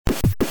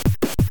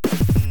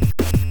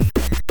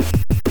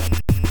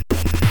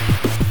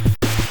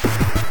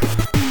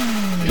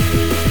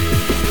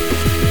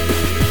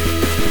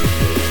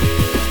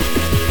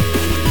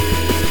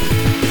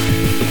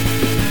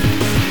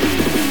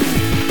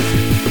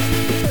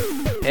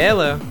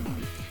Hello.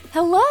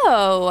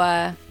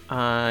 Hello.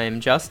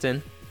 I'm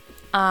Justin,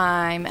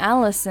 I'm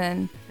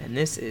Allison. and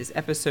this is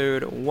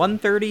episode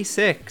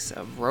 136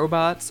 of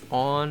Robots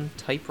on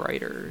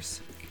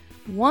Typewriters.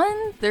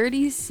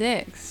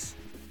 136.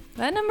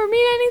 That number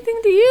mean anything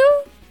to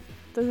you?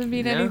 Doesn't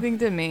mean No. anything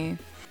to me.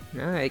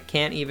 No, it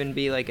can't even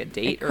be like a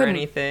date or couldn't-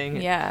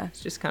 anything. Yeah.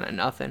 It's just kind of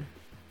nothing.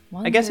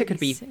 I guess it could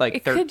be 136. like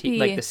It could 13, be-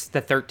 like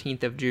the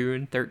 13th of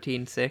June,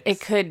 13/6.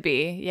 It could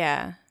be,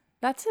 yeah.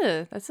 That's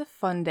a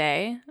fun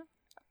day.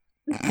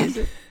 Is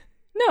it?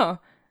 No,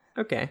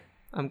 Okay.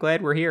 I'm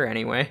glad we're here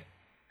anyway.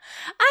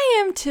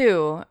 I am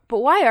too. But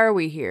why are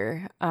we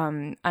here?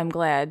 I'm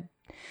glad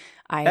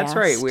I That's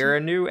right. asked. We're a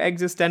new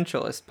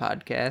existentialist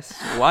podcast.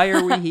 Why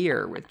are we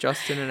here with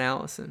Justin and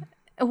Allison?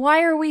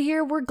 Why are we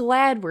here? We're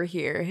glad we're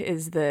here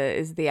is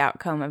the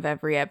outcome of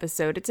every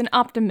episode. It's an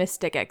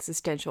optimistic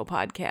existential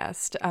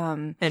podcast.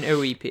 An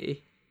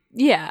OEP.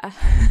 Yeah.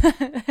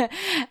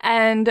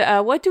 And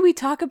what do we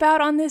talk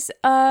about on this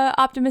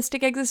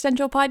optimistic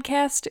existential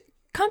podcast?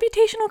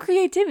 Computational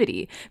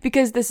creativity,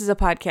 because this is a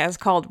podcast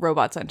called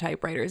Robots on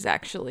Typewriters,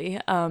 actually.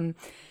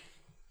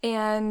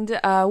 And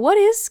what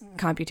is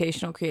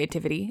computational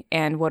creativity,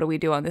 and what do we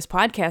do on this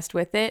podcast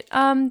with it?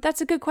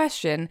 That's a good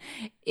question.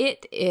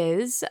 It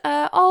is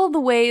all the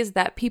ways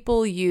that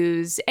people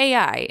use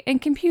AI and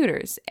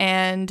computers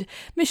and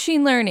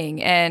machine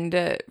learning and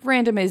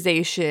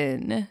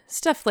randomization,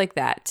 stuff like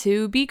that,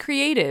 to be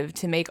creative,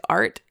 to make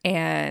art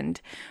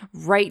and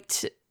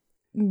write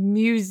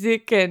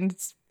music and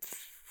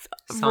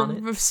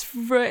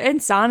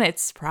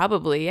sonnets,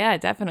 probably. Yeah,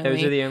 definitely.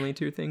 Those are the only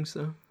two things,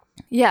 though.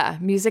 Yeah,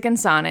 music and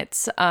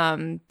sonnets.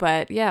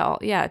 But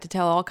yeah, to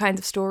tell all kinds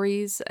of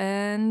stories.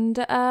 And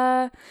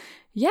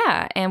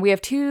yeah, and we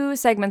have two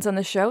segments on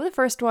the show. The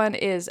first one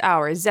is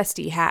our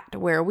Zesty Hat,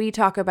 where we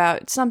talk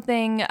about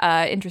something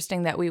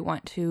interesting that we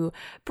want to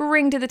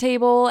bring to the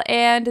table.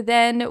 And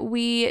then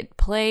we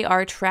play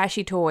our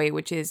Trashy Toy,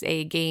 which is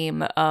a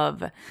game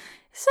of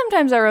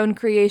sometimes our own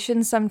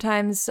creation,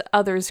 sometimes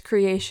others'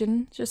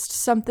 creation. Just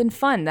something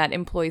fun that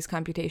employs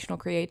computational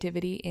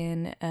creativity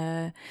in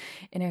a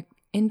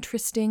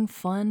interesting,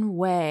 fun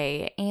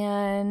way.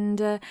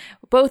 And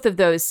both of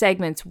those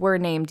segments were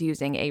named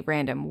using a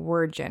random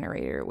word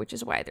generator, which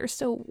is why they're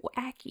so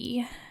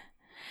wacky.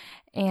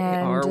 And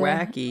They are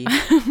wacky.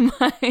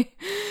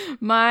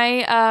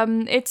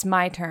 It's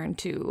my turn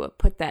to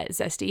put that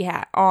Zesty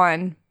Hat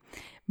on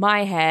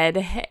my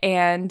head.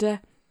 And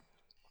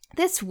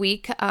this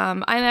week,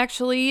 I'm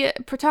actually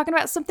talking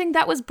about something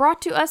that was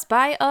brought to us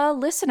by a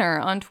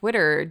listener on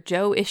Twitter,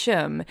 Joe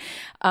Isham,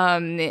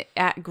 at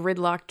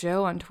Gridlock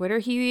Joe on Twitter.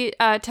 He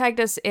tagged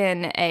us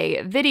in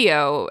a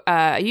video,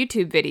 a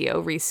YouTube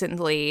video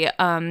recently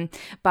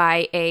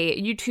by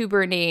a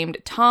YouTuber named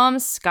Tom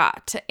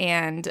Scott,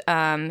 and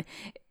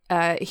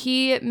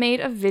he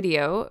made a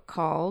video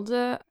called,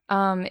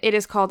 it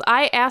is called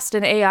I Asked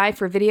an AI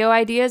for Video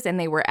Ideas and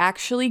They Were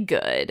Actually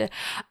Good.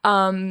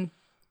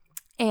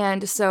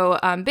 And so,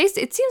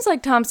 basically, it seems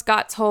like Tom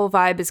Scott's whole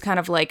vibe is kind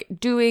of like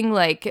doing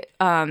like,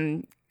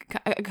 kind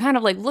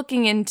of like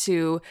looking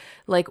into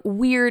like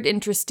weird,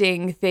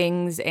 interesting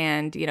things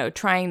and, you know,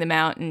 trying them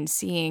out and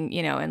seeing,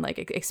 you know, and like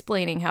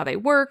explaining how they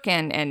work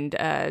and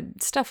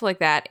stuff like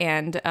that.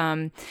 And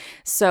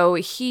so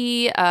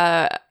he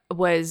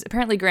was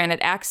apparently granted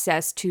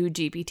access to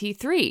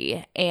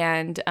GPT-3,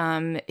 and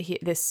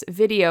this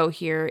video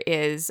here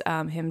is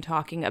him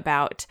talking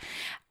about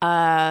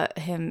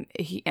trying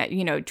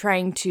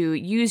to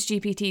use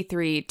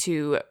GPT-3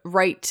 to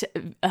write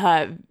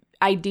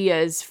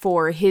ideas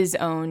for his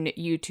own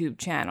YouTube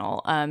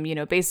channel.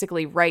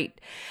 Basically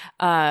write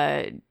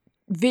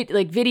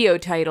video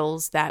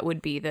titles that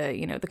would be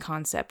the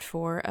concept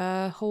for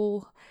a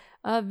whole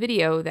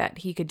video that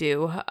he could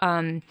do.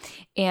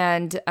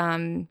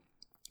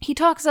 He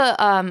talks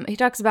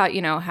about,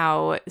 you know,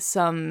 how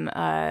some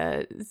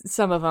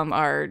of them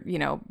are, you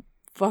know,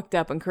 fucked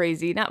up and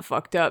crazy. Not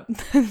fucked up.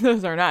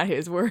 Those are not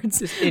his words.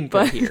 Just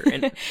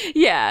incoherent.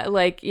 Yeah,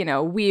 like, you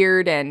know,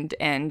 weird and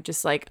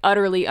just like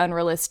utterly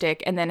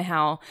unrealistic. And then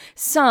how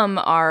some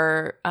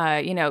are,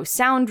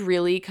 sound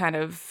really kind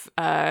of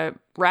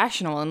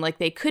rational and like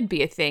they could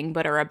be a thing,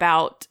 but are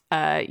about,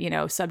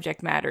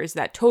 subject matters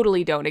that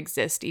totally don't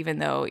exist, even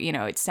though, you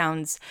know, it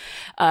sounds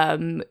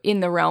in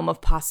the realm of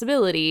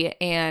possibility.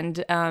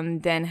 And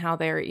then how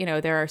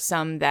there are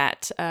some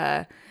that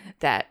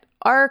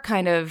are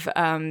kind of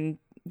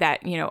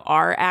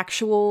are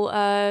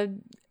actual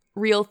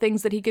real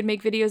things that he could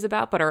make videos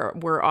about,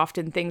 but were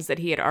often things that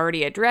he had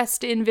already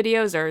addressed in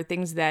videos, or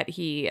things that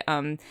he,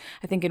 I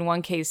think in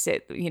one case,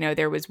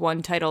 there was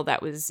one title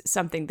that was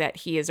something that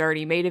he has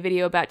already made a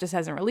video about, just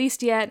hasn't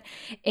released yet.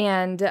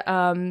 And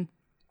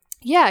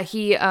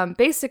he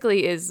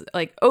basically is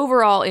like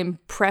overall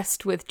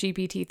impressed with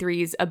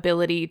GPT-3's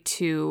ability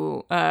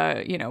to,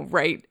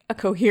 write a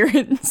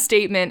coherent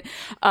statement,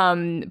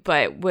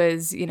 but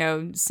was,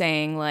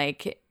 saying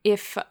like,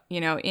 if,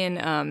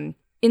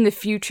 in the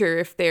future,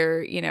 if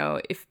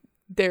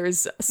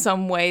there's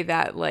some way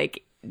that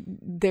like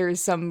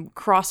there's some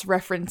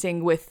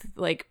cross-referencing with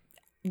like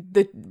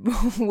the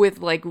with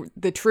like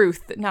the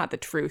truth, not the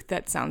truth,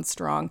 that sounds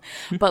strong,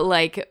 but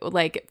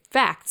like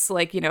facts,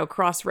 like, you know,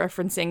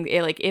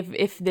 cross-referencing, like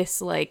if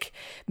this like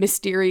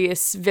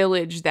mysterious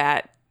village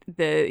that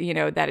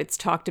that it's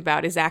talked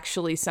about is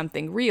actually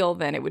something real,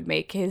 then it would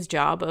make his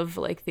job of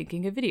like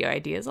thinking of video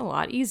ideas a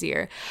lot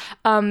easier.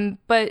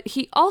 But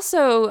he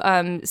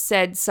also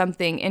said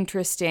something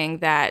interesting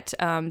that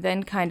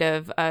then kind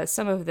of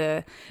some of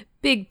the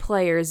big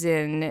players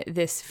in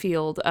this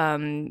field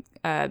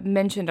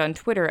mentioned on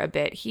Twitter a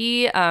bit.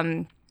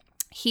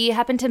 He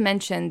happened to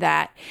mention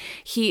that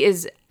he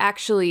is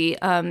actually,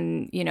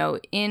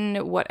 in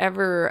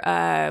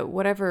whatever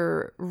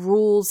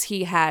rules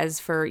he has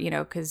for,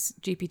 because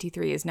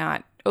GPT-3 is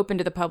not open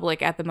to the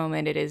public at the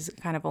moment. It is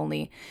kind of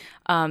only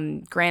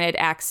granted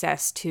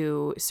access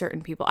to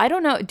certain people. I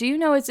don't know. Do you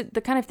know, is it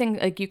the kind of thing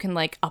like you can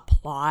like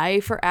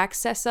apply for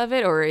access of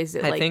it, or is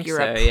it like you're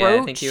approached?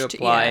 Yeah, I think you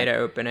apply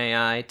to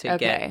OpenAI to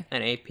get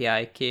an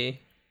API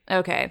key.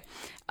 Okay.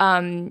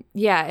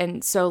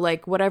 And so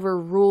like whatever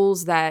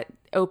rules that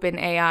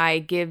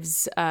OpenAI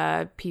gives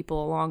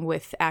people along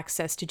with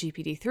access to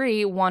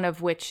GPT-3, one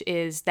of which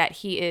is that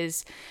he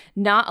is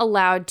not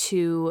allowed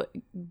to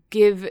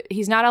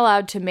he's not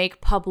allowed to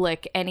make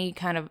public any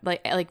kind of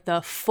like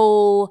the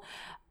full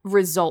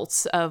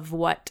results of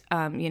what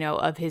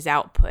of his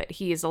output.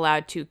 He is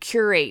allowed to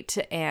curate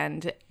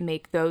and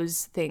make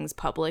those things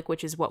public,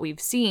 which is what we've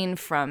seen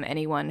from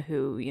anyone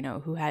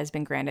who has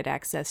been granted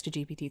access to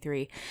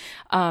GPT-3.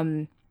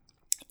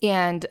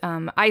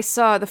 I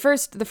saw the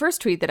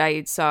first tweet that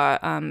I saw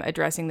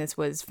addressing this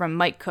was from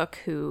Mike Cook,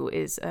 who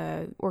is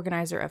an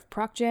organizer of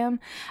ProcJam,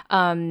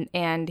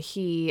 and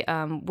he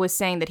was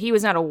saying that he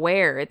was not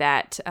aware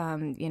that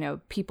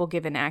people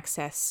given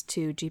access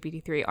to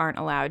GPT-3 aren't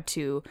allowed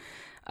to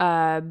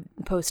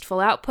post full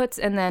outputs,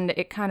 and then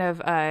it kind of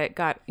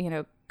got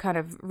kind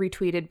of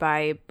retweeted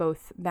by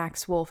both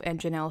Max Wolf and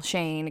Janelle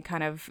Shane,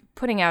 kind of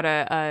putting out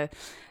a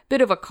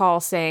bit of a call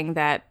saying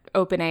that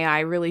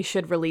OpenAI really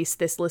should release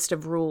this list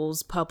of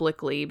rules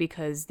publicly,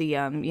 because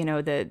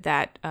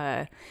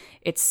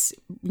it's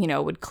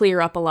would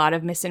clear up a lot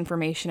of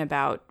misinformation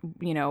about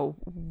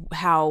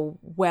how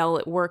well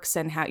it works,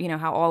 and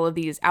how all of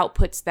these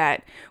outputs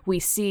that we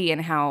see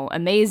and how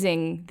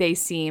amazing they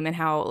seem and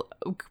how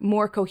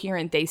more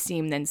coherent they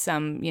seem than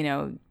some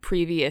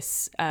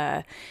previous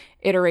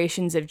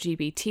iterations of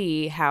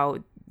GPT, how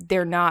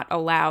they're not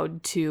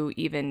allowed to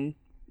even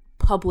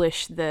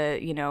publish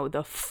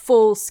the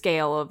full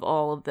scale of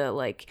all of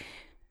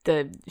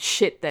the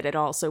shit that it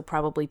also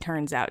probably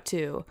turns out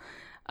to.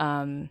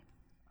 I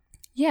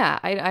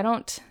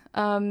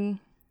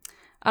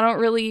don't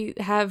really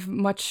have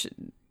much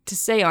to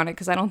say on it,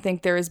 because I don't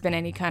think there has been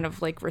any kind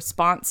of like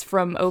response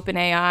from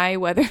OpenAI,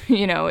 whether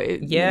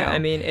I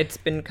mean, it's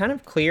been kind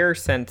of clear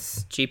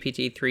since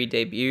GPT-3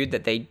 debuted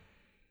that they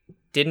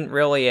didn't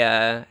really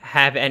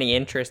have any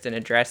interest in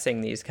addressing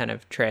these kind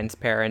of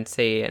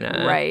transparency and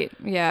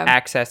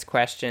access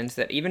questions.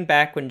 That even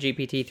back when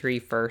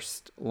GPT-3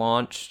 first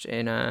launched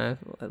in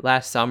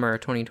last summer,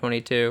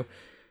 2022,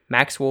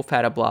 Max Wolf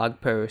had a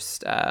blog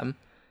post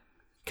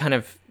kind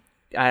of,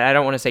 I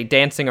don't want to say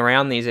dancing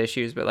around these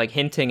issues, but like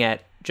hinting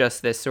at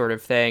just this sort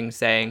of thing,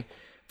 saying,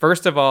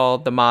 first of all,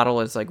 the model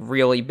is like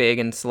really big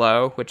and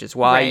slow, which is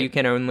why you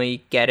can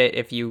only get it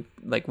if you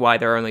like, why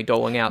they're only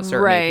doling out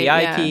certain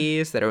API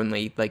keys that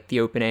only like the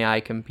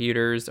OpenAI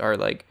computers are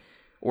like,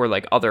 or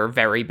like other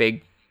very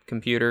big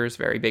computers,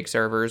 very big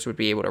servers would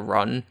be able to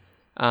run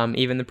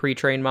even the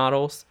pre-trained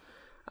models.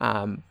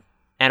 And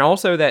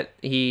also that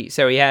he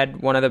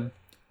had one of the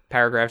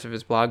paragraphs of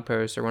his blog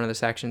post, or one of the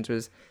sections,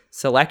 was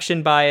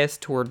selection bias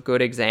toward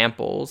good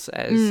examples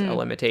as a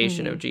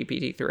limitation of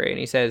GPT-3. And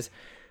he says,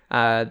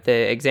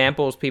 the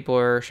examples people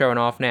are showing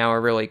off now are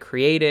really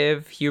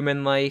creative,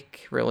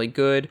 human-like, really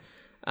good,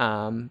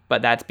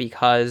 but that's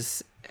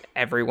because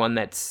everyone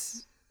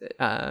that's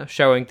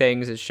showing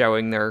things is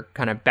showing their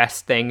kind of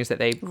best things that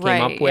they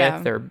came up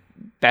with, their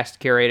best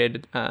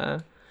curated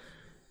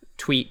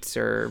tweets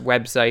or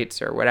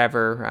websites or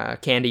whatever,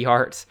 candy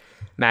hearts.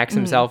 Max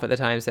himself at the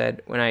time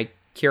said, when I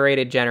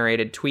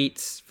generated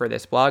tweets for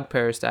this blog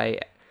post, I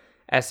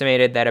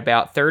estimated that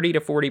about 30 to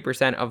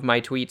 40% of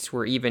my tweets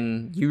were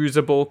even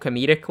usable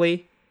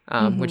comedically,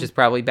 which is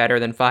probably better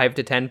than 5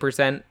 to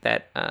 10%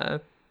 that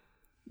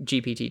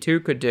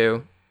GPT-2 could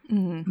do.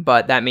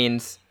 But that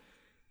means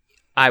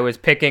I was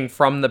picking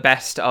from the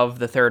best of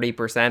the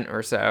 30%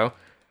 or so.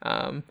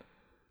 And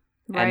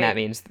that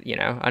means,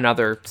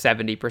 another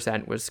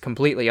 70% was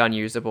completely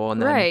unusable.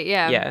 And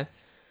then,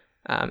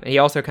 he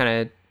also kind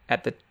of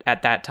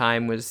at that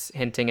time was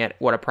hinting at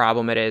what a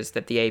problem it is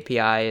that the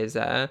API is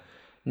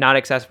not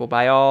accessible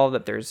by all,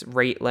 that there's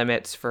rate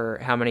limits for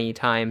how many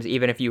times,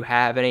 even if you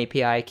have an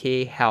API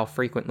key, how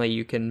frequently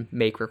you can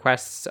make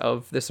requests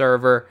of the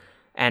server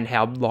and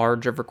how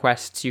large of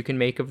requests you can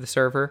make of the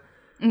server.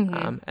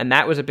 And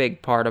that was a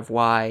big part of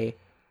why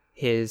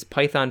his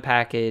Python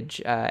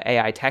package,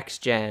 AI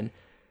Text Gen,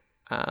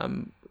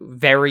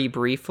 very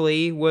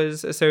briefly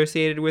was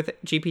associated with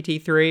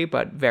GPT-3,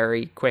 but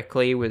very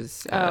quickly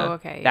was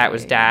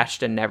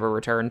dashed and never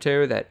returned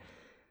to. That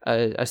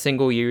a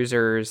single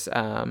user's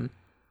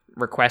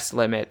request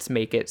limits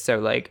make it so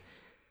like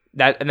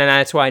that, and then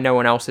that's why no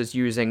one else is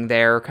using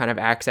their kind of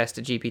access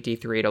to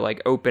GPT-3 to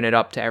like open it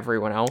up to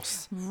everyone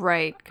else,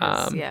 right?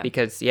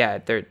 Because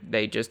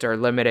they just are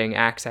limiting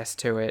access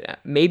to it.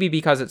 Maybe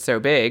because it's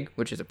so big,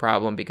 which is a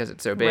problem because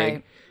it's so big,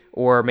 right.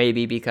 Or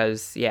maybe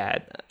because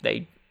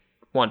they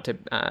want to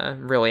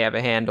really have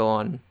a handle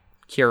on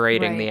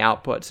curating the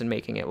outputs and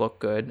making it look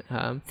good,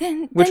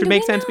 which would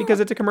make sense because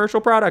it's a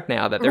commercial product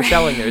now that they're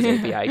selling those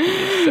API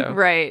keys. So.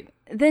 Right.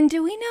 Then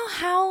do we know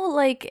how,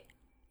 like,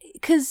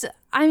 because,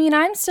 I mean,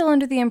 I'm still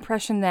under the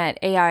impression that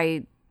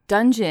AI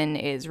Dungeon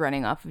is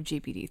running off of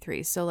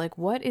GPT-3. So, like,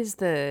 what is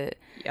the...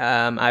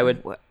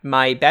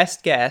 my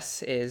best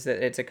guess is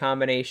that it's a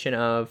combination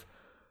of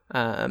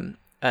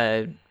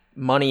a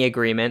money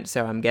agreement.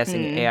 So I'm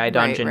guessing AI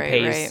Dungeon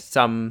pays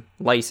some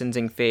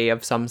licensing fee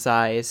of some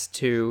size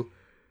to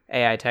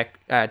AI tech,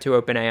 to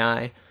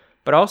OpenAI.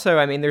 But also,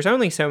 I mean, there's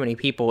only so many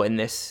people in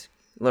this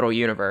little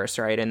universe,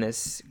 right? In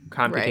this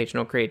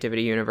computational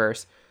creativity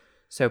universe.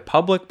 So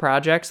public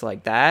projects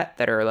like that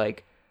are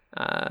like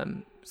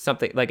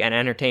something like an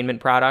entertainment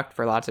product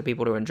for lots of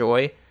people to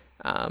enjoy.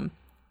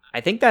 I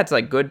think that's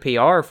like good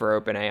PR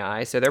for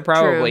OpenAI. So they're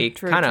probably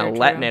kind of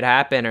letting it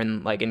happen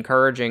and like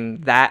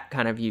encouraging that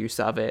kind of use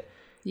of it.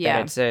 Yeah,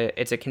 and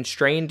it's a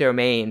constrained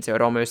domain, so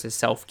it almost is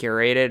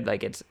self-curated.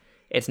 Like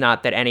it's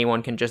not that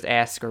anyone can just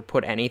ask or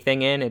put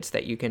anything in. It's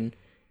that you can,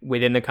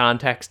 within the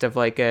context of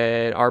like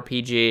an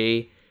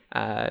RPG,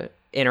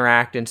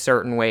 interact in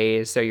certain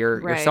ways. So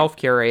you're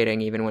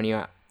self-curating even when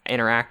you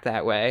interact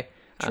that way.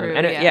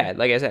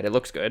 Like I said, it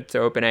looks good.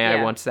 So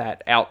OpenAI wants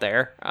that out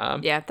there.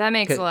 That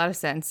makes a lot of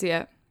sense.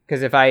 Yeah.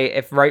 Because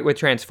if Write with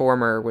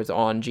Transformer was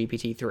on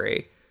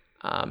GPT-3,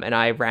 and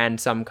I ran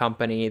some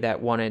company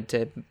that wanted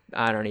to,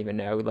 I don't even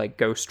know, like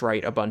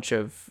ghostwrite a bunch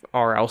of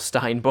R.L.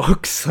 Stine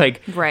books.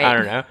 Like, I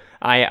don't know.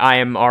 I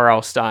am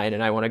R.L. Stine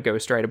and I want to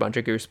ghostwrite a bunch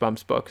of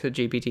Goosebumps books at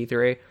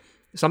GPT-3.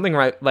 Something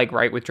like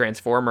Write with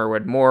Transformer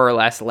would more or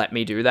less let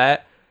me do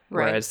that.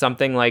 Right. Whereas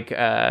something like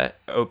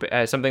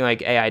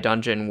AI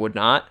Dungeon would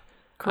not.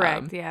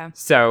 Correct, yeah.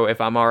 So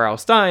if I'm R.L.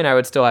 Stine, I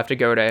would still have to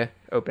go to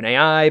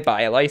OpenAI,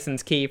 buy a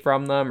license key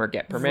from them, or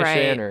get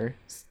permission, or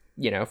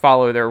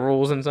follow their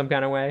rules in some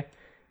kind of way.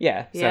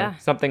 Yeah. So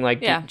something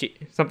like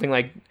something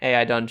like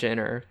AI Dungeon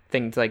or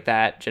things like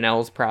that.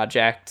 Janelle's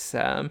projects,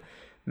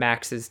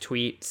 Max's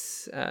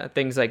tweets,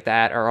 things like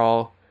that are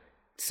all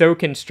so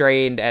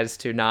constrained as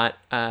to not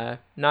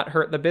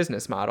hurt the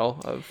business model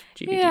of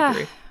GPT-3.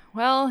 Yeah.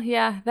 Well,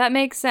 that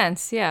makes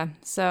sense. Yeah.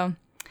 So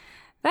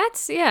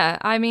that's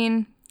I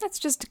mean, that's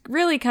just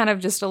really kind of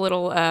just a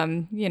little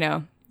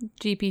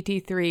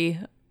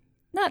GPT-3,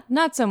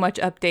 not so much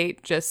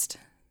update, just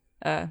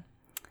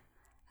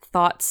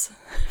thoughts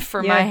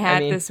for my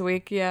hat this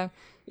week. Yeah,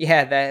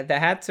 the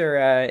hats are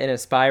in a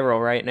spiral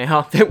right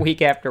now. That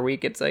week after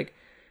week, it's like,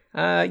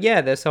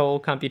 this whole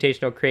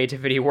computational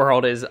creativity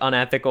world is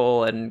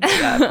unethical and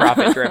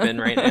profit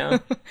driven right now.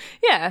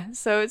 Yeah,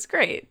 so it's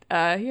great.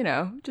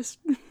 Just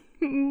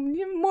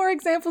more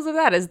examples of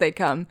that as they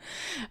come.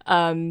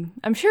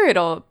 I'm sure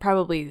it'll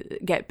probably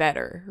get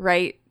better,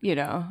 right?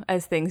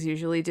 As things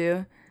usually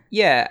do.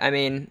 Yeah, I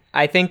mean,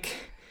 I think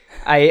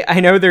I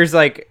know there's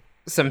like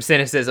some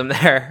cynicism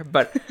there,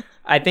 but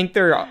I think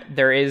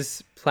there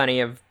is plenty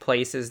of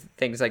places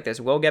things like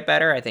this will get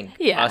better. I think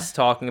us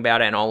talking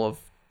about it and all of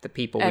the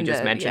people we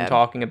just mentioned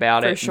talking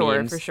about it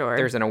means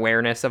there's an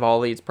awareness of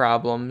all these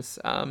problems.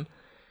 And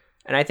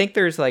I think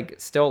there's like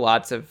still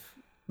lots of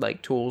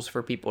like tools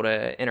for people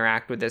to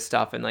interact with this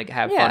stuff and like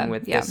have fun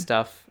with this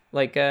stuff.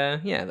 Like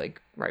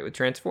like Write with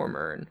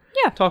Transformer and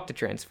Talk to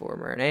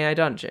Transformer and AI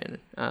Dungeon.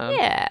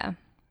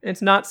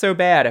 It's not so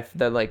bad if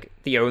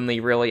the only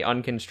really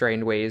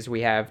unconstrained ways we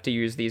have to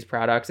use these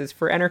products is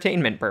for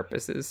entertainment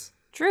purposes.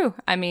 True.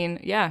 I mean,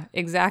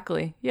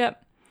 exactly.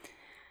 Yep.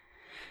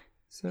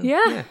 So,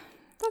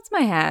 that's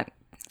my hat.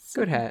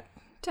 Good hat.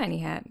 Tiny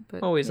hat,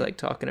 but always like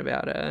talking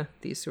about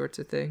these sorts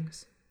of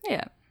things.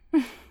 Yeah.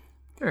 All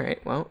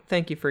right. Well,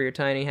 thank you for your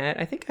tiny hat.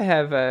 I think I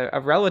have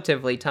a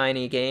relatively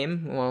tiny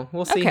game. Well,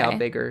 we'll see how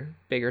big or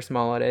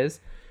small it is.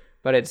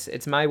 But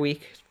it's my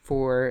week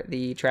for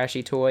the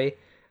Trashy Toy.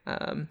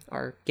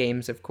 Our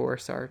games, of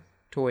course, are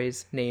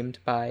toys named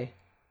by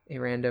a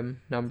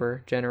random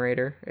number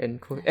generator, in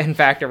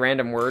fact, a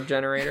random word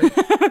generator.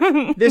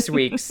 This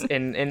week's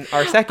in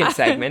our second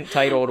segment,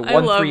 titled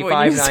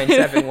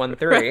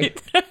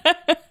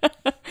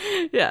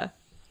 1359713.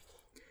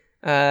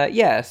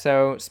 Yeah.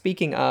 So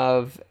speaking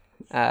of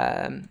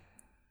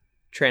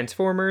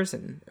Transformers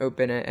and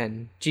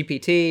and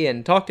GPT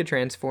and Talk to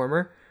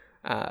Transformer,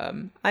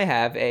 I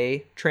have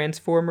a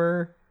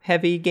Transformer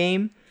heavy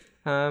game.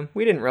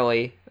 We didn't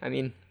really, I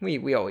mean,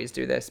 we always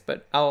do this,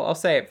 but I'll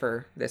say it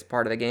for this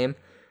part of the game.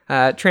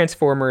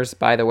 Transformers,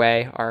 by the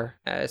way, are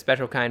a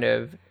special kind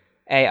of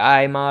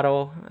AI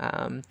model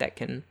that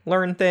can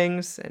learn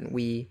things, and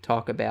we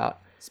talk about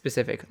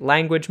specific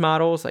language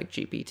models like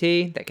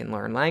GPT that can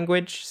learn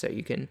language. So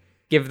you can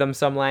give them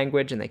some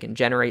language and they can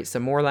generate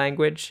some more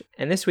language.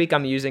 And this week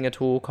I'm using a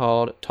tool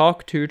called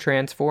Talk to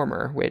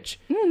Transformer, which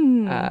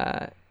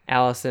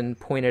Allison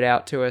pointed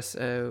out to us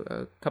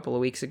a couple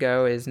of weeks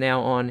ago is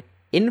now on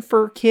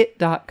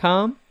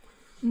inferkit.com.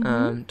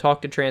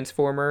 Talk to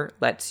Transformer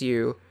lets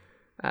you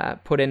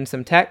put in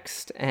some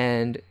text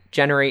and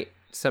generate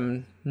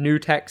some new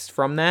text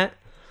from that.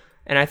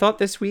 And I thought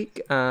this week,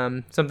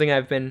 something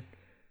I've been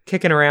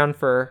kicking around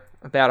for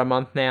about a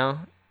month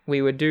now,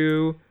 we would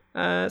do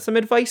some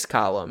advice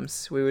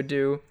columns. We would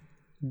do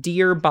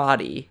Dear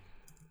Body.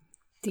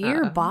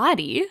 Dear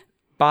Body?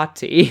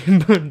 Body.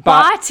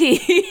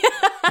 Body.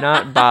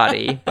 Not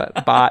body,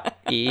 but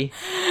bot-y.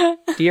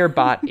 Dear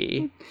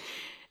Body.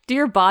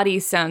 Dear Body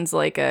sounds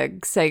like a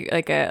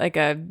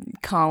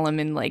column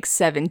in like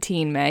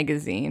 17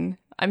 magazine.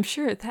 I'm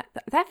sure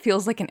that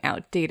feels like an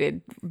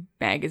outdated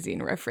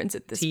magazine reference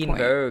at this point. Teen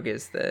Vogue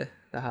is the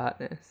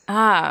hotness.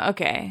 Ah,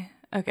 okay.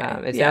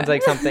 It sounds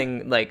like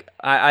something like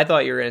I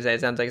thought you were gonna say.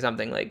 It sounds like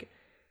something like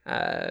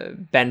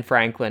Ben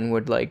Franklin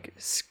would like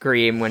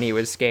scream when he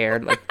was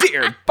scared, like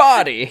 "Dear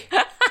Body."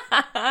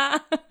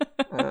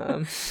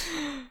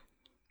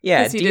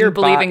 Yeah, because he didn't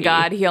believe in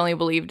God. He only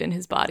believed in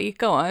his body.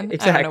 Go on.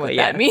 Exactly. I don't know what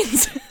that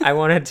means. I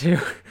wanted to,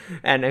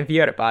 and if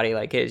you had a body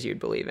like his, you'd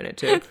believe in it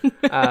too.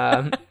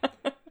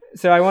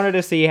 So I wanted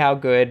to see how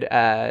good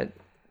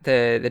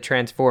the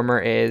Transformer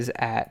is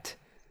at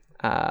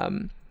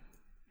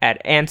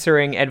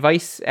answering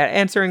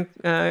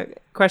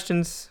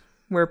questions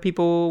where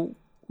people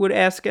would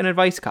ask an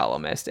advice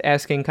columnist,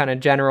 asking kind of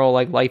general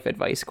like life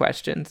advice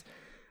questions.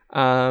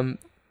 I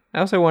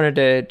also wanted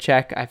to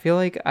check. I feel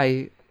like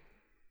I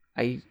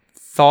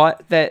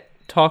thought that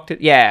Talk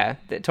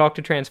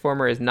to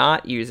Transformer is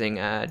not using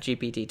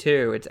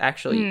GPT-2. It's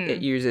actually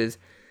it uses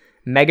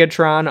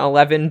Megatron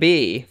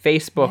 11B,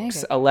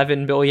 Facebook's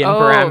 11 billion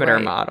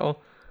parameter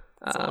model.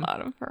 That's a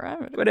lot of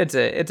parameters. But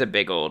it's a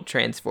big old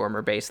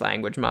transformer-based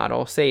language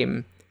model.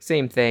 Same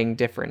thing,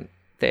 different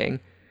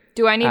thing.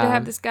 Do I need to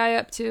have this guy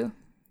up too?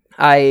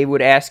 I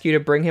would ask you to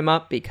bring him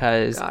up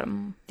because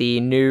the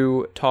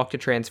new Talk to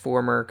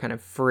Transformer kind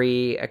of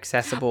free,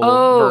 accessible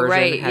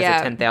version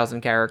has a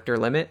 10,000 character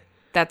limit.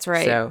 That's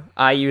right. So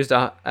I used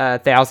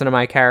 1,000 of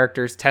my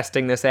characters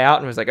testing this out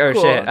and was like, oh,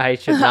 shit, I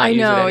should not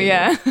use it anymore.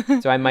 Yeah.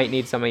 So I might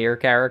need some of your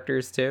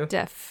characters too.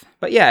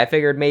 But yeah, I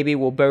figured maybe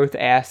we'll both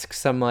ask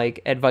some like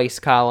advice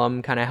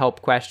column kind of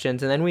help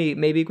questions, and then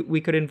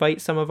we could invite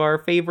some of our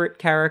favorite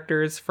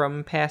characters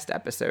from past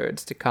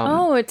episodes to come.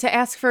 Oh, to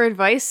ask for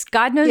advice?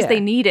 God knows they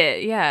need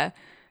it. Yeah.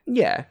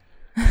 Yeah.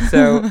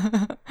 So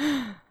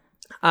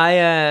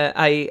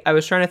I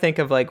was trying to think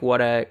of like what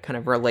a kind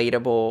of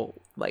relatable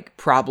like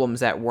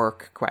problems at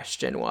work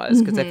question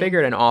was, because I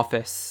figured an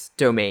office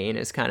domain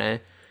is kind of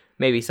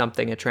maybe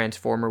something a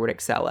Transformer would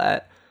excel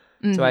at.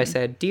 So I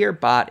said, Dear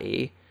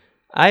Body,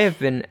 I have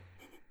been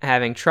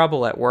having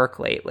trouble at work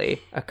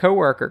lately. A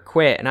coworker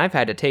quit and I've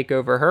had to take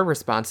over her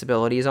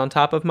responsibilities on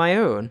top of my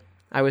own.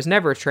 I was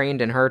never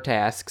trained in her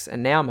tasks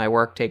and now my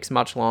work takes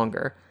much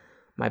longer.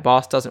 My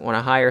boss doesn't want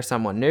to hire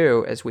someone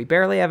new as we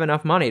barely have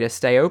enough money to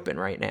stay open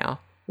right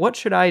now. What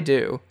should I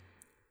do?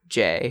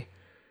 Jay.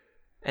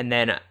 And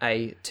then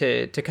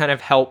to kind of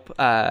help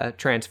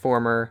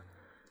Transformer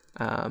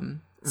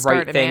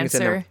write things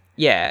in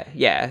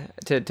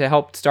to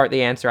help start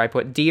the answer, I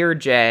put Dear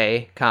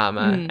Jay,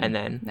 comma, and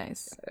then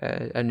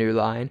a new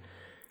line.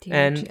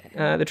 Dear Jay.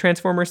 The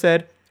Transformer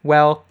said,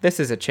 well, this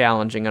is a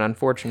challenging and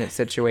unfortunate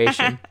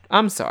situation.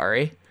 I'm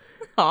sorry.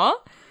 Huh?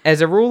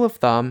 As a rule of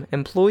thumb,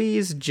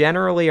 employees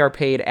generally are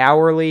paid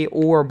hourly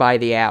or by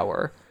the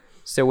hour.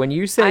 So when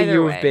you say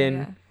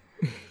either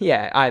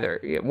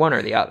either one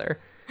or the other.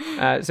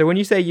 So when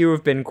you say you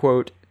have been,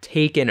 quote,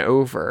 taken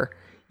over,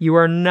 you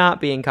are not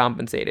being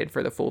compensated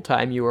for the full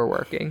time you are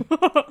working.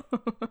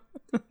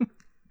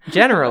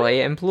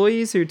 Generally,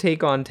 employees who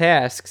take on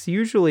tasks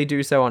usually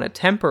do so on a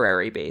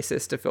temporary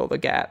basis to fill the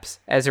gaps.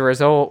 As a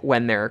result,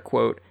 when their,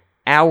 quote,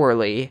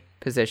 hourly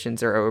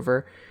positions are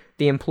over,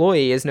 the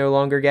employee is no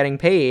longer getting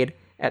paid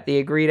at the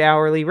agreed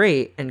hourly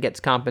rate and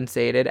gets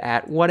compensated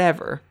at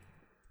whatever.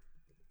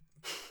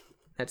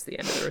 That's the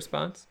end of the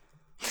response.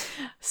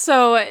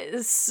 So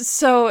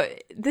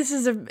this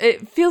is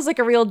it feels like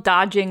a real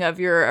dodging of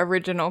your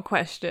original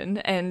question,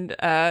 and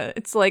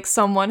it's like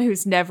someone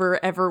who's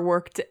never ever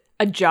worked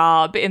a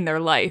job in their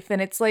life,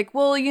 and it's like,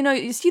 well,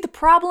 you see, the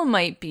problem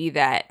might be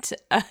that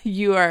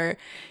you're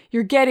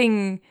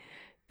getting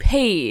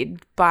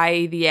paid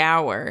by the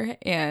hour,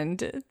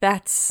 and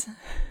that's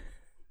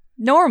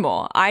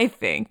normal, I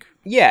think.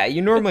 Yeah,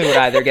 you normally would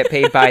either get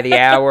paid by the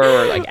hour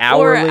or like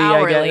hourly,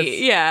 I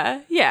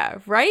guess. Yeah,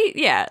 right?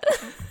 Yeah.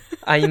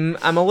 I'm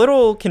a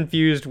little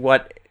confused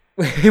when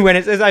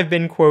it says I've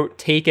been, quote,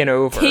 taken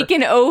over.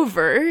 Taken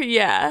over,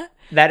 yeah.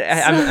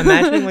 I'm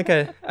imagining like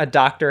a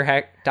Dr.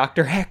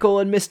 Heckle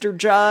and Mr.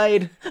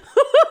 Jide.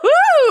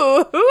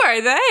 Who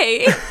are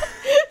they?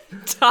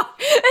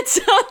 It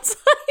sounds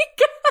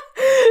like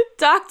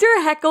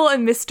Dr. Heckle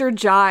and Mr.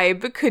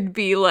 Jibe could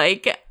be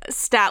like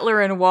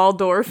Statler and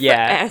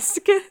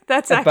Waldorf-esque.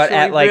 That's actually but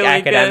at like really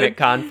academic good.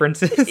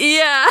 conferences.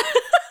 Yeah.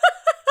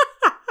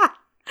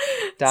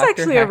 It's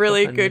actually a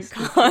really good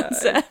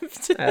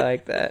concept. I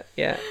like that.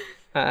 Yeah.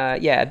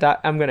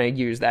 I'm going to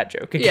use that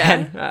joke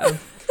again. Yeah.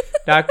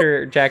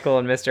 Dr. Jekyll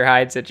and Mr.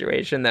 Hyde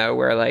situation, though,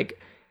 where like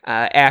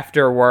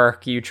after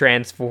work you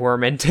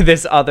transform into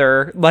this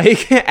other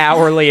like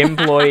hourly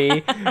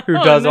employee who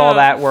does all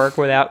that work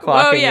without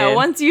clocking in.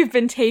 Once you've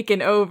been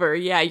taken over,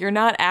 you're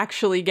not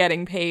actually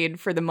getting paid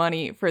for the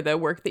money for the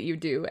work that you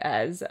do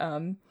as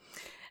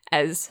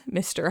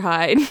Mr.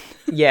 Hyde.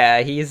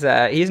 Yeah, he's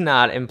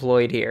not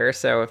employed here,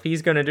 so if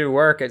he's gonna do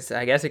work,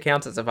 I guess it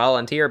counts as a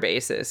volunteer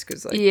basis.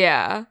 Cause like,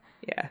 yeah.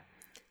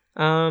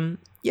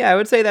 I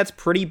would say that's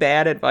pretty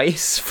bad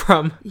advice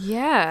from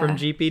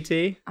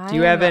GPT. Do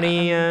you have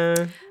any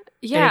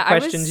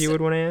questions you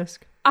would want to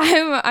ask?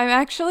 I'm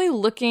actually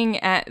looking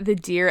at the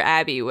Dear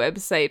Abby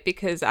website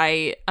because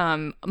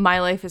my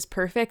life is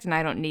perfect and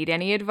I don't need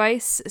any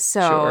advice.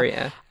 So sure,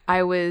 yeah.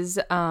 I was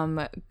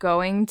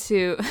going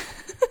to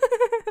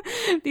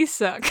these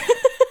suck.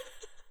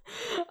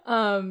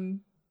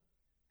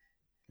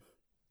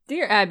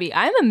 Dear Abby,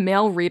 I'm a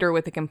male reader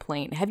with a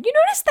complaint. Have you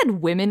noticed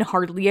that women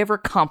hardly ever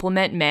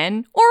compliment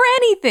men or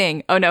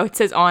anything? Oh no, it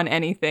says on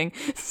anything.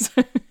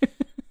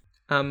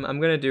 I'm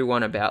going to do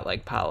one about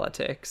like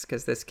politics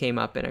because this came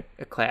up in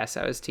a class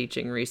I was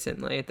teaching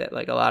recently that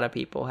like a lot of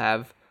people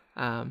have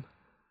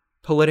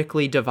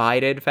politically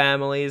divided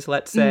families,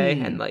 let's say,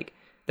 and like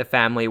the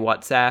family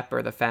WhatsApp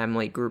or the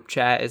family group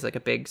chat is like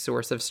a big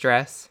source of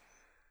stress.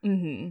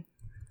 Mm-hmm.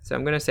 So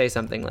I'm going to say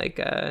something like,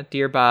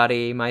 Dear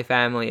Body, my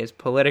family is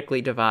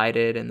politically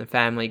divided and the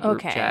family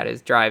group chat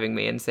is driving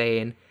me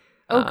insane.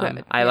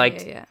 Good. I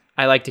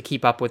like to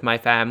keep up with my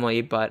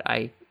family, but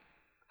I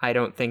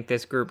don't think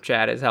this group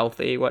chat is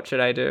healthy. What should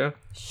I do?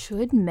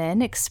 Should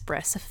men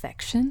express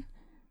affection?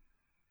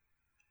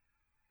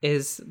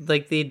 Is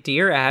like the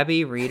Dear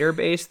Abby reader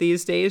base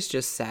these days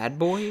just sad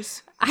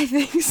boys? I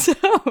think so.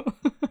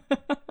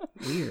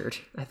 Weird.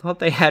 I thought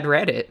they had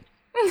Reddit.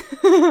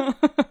 I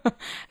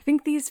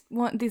think these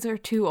are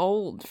too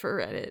old for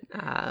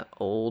Reddit.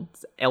 Old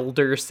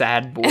elder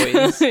sad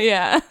boys.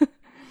 Yeah.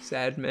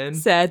 Sad men.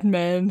 Sad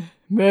men.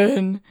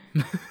 Men.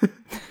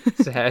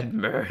 Sad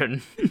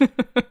men.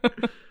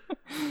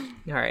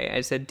 All right,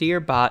 I said, Dear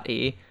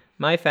Body,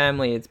 my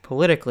family is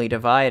politically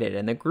divided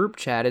and the group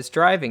chat is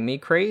driving me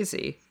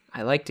crazy.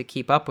 I like to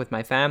keep up with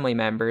my family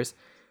members,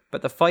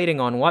 but the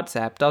fighting on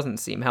WhatsApp doesn't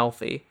seem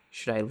healthy.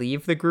 Should I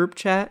leave the group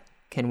chat?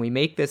 Can we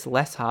make this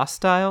less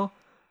hostile?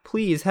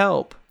 Please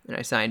help. And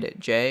I signed it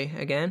J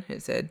again.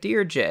 It said,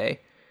 Dear J,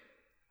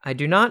 I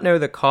do not know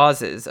the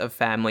causes of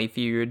family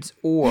feuds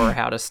or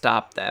how to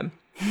stop them.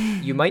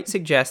 You might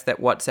suggest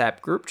that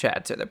WhatsApp group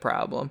chats are the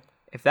problem.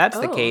 If that's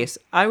the case,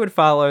 I would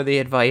follow the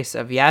advice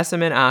of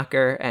Yasemin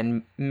Acker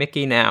and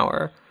Mickey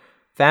Nauer.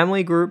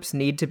 Family groups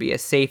need to be a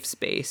safe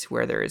space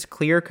where there is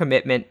clear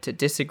commitment to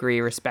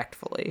disagree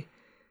respectfully.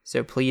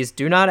 So please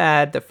do not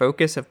add the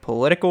focus of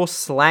political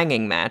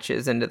slanging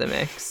matches into the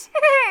mix.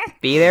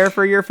 Be there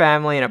for your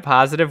family in a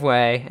positive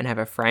way and have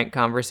a frank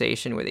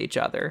conversation with each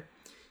other.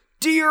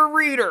 Dear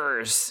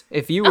readers,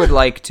 if you would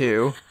like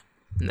to...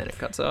 And then it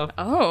cuts off.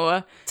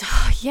 Oh,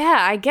 yeah,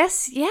 I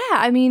guess, yeah.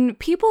 I mean,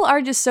 people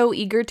are just so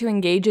eager to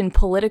engage in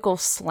political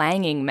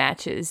slanging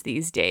matches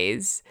these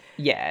days.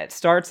 Yeah, it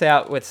starts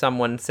out with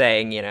someone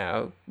saying,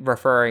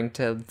 referring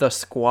to the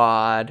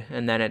squad,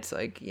 and then it's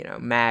like,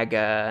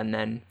 MAGA, and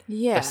then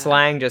the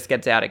slang just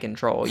gets out of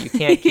control. You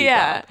can't keep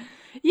up.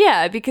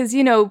 Yeah, because,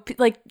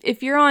 like,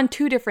 if you're on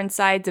two different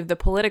sides of the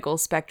political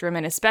spectrum,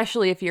 and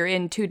especially if you're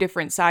in two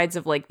different sides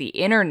of, like, the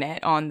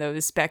internet on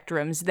those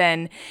spectrums,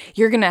 then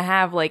you're going to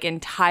have, like,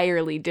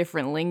 entirely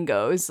different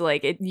lingos.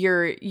 Like,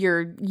 your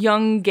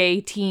young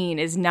gay teen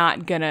is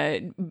not going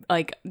to,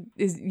 like,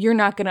 you're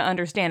not going to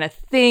understand a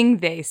thing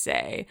they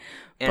say.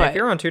 And if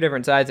you're on two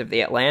different sides of the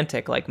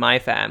Atlantic, like my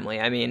family,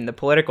 I mean, the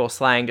political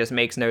slang just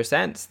makes no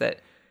sense that,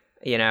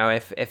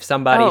 if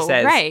somebody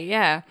says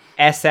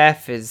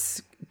SF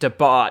is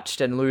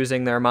debauched and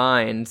losing their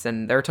minds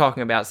and they're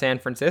talking about San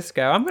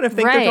Francisco, I'm going to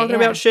think they're talking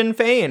about Sinn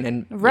Féin.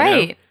 And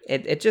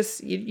it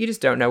just, you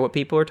just don't know what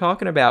people are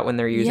talking about when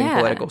they're using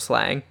political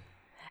slang.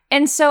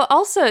 And so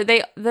also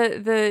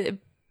the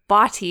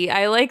body,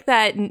 I like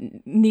that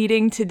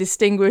needing to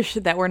distinguish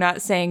that we're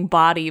not saying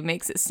body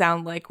makes it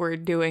sound like we're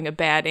doing a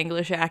bad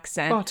English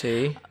accent.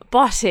 Body.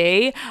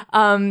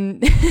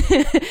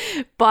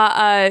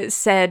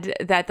 Said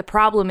that the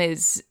problem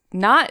is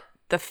not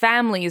the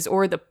families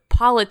or the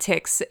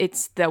politics,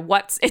 it's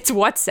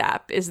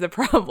WhatsApp is the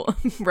problem,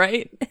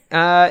 right?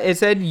 It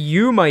said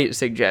you might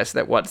suggest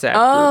that WhatsApp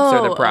groups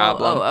are the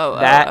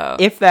problem.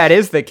 If that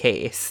is the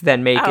case,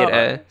 then make it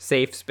a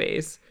safe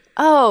space.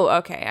 Oh,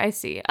 okay, I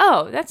see.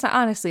 Oh, that's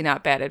honestly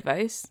not bad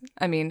advice.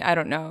 I mean, I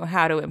don't know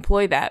how to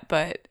employ that,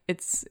 but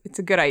it's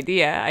a good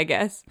idea, I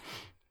guess.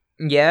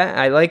 Yeah,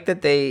 I like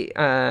that they,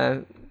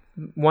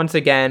 once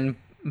again,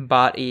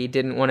 Bot-E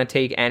didn't want to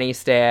take any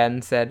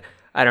stand, said,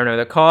 I don't know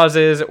the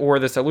causes or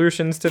the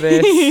solutions to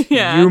this.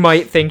 You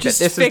might think that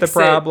this is the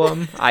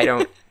problem.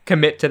 I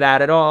commit to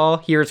that at all.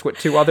 Here's what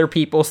 2 other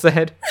people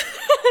said.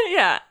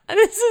 Yeah,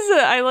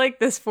 I like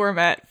this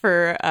format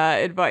for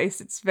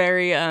advice. It's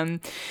very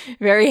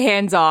very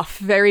hands off,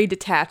 very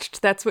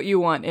detached. That's what you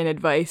want in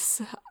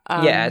advice.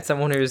 Yeah, it's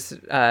someone who's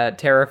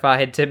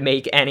terrified to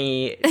make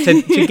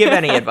to give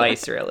any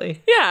advice,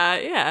 really.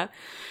 Yeah.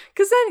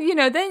 Because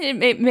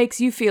then it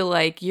makes you feel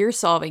like you're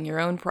solving your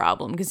own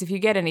problem. Because if you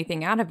get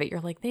anything out of it,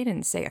 you're like, they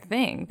didn't say a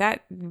thing.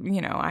 That,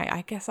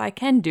 I guess I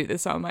can do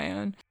this on my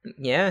own.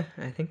 Yeah,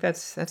 I think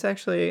that's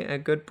actually a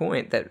good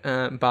point,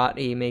 that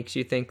Bot-E makes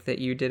you think that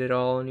you did it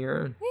all on your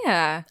own.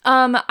 Yeah.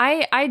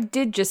 I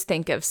did just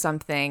think of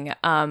something.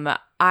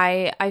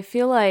 I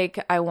feel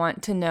like I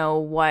want to know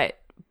what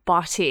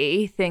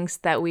Bot-E thinks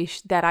that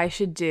that I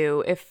should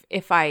do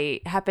if I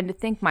happen to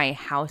think my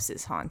house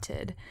is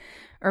haunted.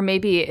 Or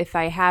maybe if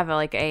I have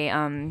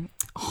a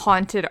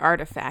haunted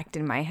artifact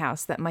in my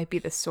house, that might be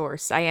the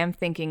source. I am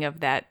thinking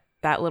of that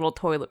little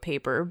toilet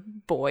paper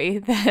boy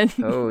that.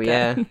 Oh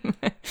yeah.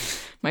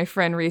 My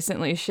friend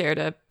recently shared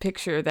a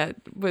picture that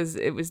was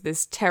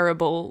this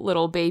terrible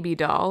little baby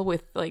doll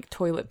with like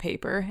toilet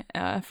paper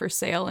for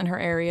sale in her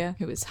area.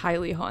 It was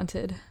highly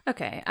haunted.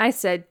 Okay, I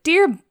said,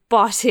 "Dear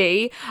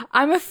Bot-E,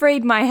 I'm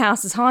afraid my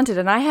house is haunted,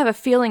 and I have a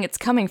feeling it's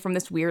coming from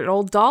this weird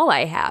old doll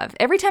I have.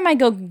 Every time I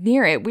go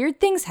near it,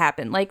 weird things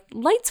happen, like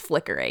lights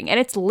flickering,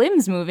 and its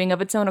limbs moving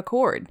of its own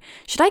accord.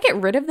 Should I get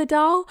rid of the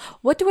doll?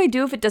 What do I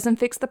do if it doesn't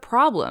fix the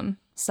problem?"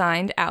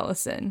 Signed,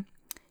 Allison.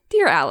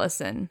 Dear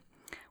Allison,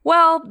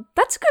 well,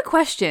 that's a good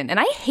question, and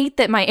I hate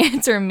that my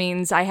answer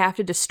means I have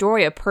to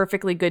destroy a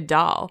perfectly good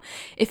doll.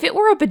 If it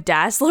were a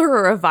bedazzler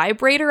or a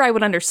vibrator, I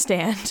would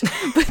understand.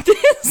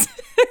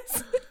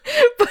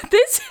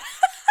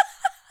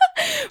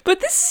 But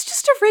this is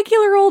just a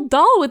regular old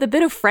doll with a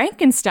bit of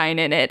Frankenstein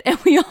in it, and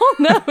we all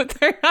know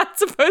they're not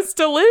supposed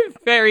to live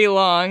very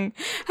long.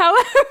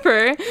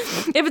 However, if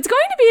it's going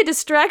to be a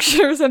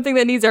distraction or something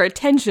that needs our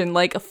attention,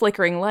 like a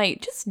flickering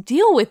light, just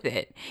deal with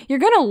it. You're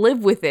going to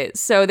live with it,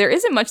 so there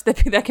isn't much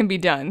that can be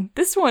done.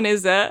 This one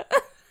is a...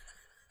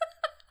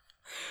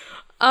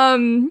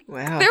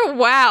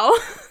 Wow.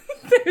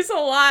 There's a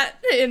lot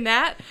in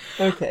that.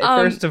 Okay,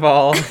 first of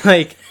all,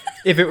 like...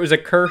 If it was a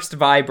cursed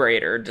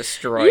vibrator,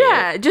 destroy it.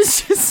 Yeah,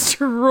 just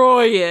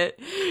destroy it.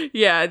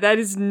 Yeah, that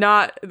is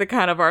not the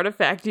kind of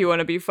artifact you want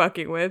to be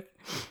fucking with.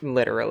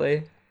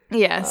 Literally.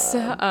 Yes,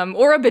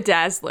 or a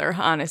bedazzler,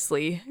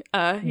 honestly.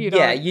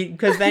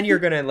 Because then you're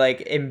gonna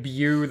like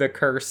imbue the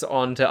curse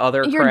onto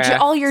other crafts.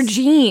 All your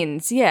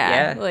genes.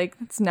 Yeah, like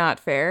it's not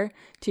fair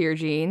to your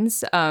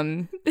genes.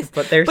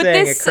 But they're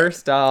saying a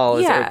cursed doll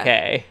is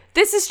okay.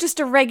 This is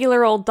just a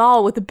regular old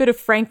doll with a bit of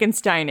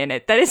Frankenstein in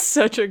it. That is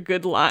such a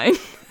good line.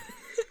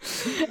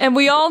 And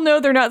we all know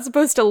they're not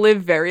supposed to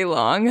live very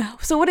long.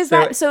 So what is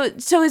that?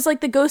 So is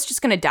like the ghost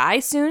just gonna die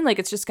soon? Like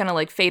it's just gonna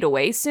like fade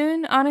away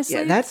soon? Honestly,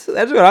 yeah, that's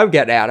what I'm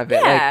getting out of it.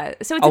 Yeah,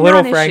 like, so it's a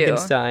little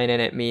Frankenstein in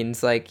it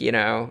means like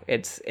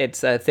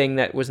it's a thing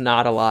that was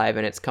not alive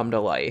and it's come to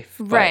life.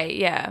 Right?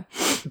 Yeah.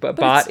 But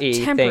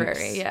Bot-E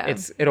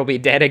thinks it'll be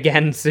dead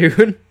again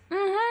soon.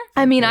 Mm-hmm.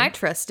 I mean, I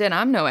trust it.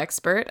 I'm no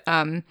expert.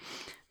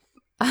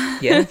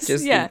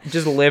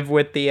 Just live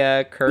with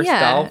the cursed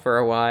doll for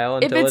a while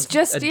until it's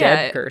just a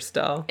dead cursed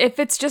doll. If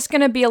it's just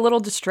gonna be a little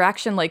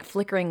distraction like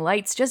flickering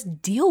lights,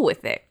 just deal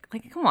with it.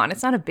 Like, come on,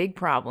 it's not a big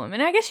problem.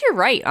 And I guess you're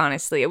right,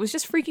 honestly. It was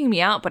just freaking me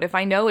out, but if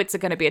I know it's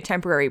gonna be a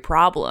temporary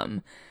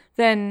problem,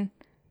 then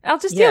I'll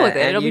just deal with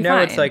it. It'll be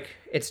fine. It's like,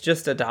 it's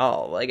just a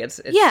doll. Like,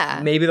 it's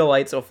maybe the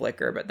lights will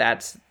flicker, but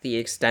that's the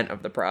extent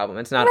of the problem.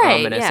 It's not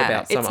ominous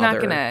about some other... It's not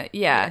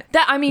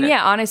gonna...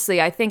 honestly,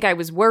 I think I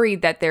was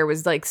worried that there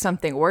was, like,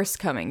 something worse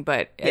coming,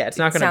 but... Yeah, it's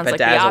not gonna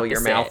bedazzle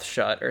your mouth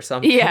shut or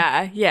something.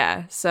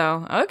 Yeah.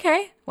 So,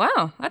 okay.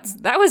 Wow.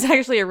 That was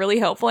actually a really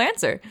helpful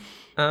answer.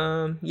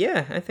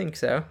 Yeah, I think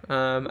so.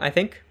 I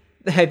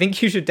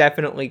think you should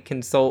definitely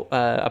consult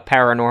a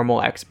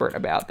paranormal expert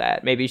about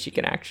that. Maybe she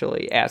can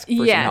actually ask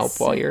for some help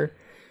while you're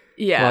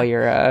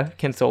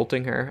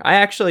consulting her. I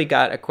actually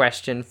got a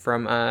question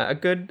from a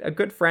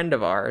good friend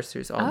of ours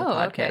who's on the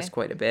podcast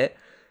quite a bit.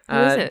 Who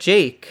is it?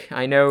 Jake.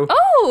 I know.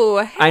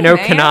 Oh, hey, I know.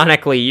 Man.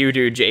 Canonically, you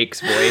do Jake's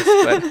voice,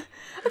 but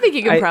I think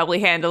you can probably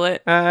handle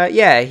it.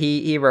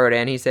 He wrote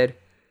in. He said,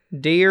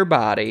 "Dear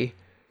Body.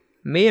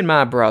 Me and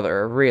my brother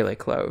are really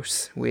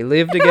close. We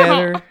live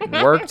together,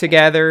 work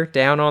together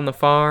down on the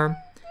farm.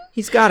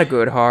 He's got a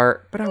good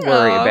heart, but I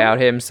worry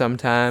about him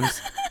sometimes.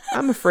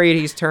 I'm afraid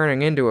he's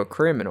turning into a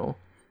criminal.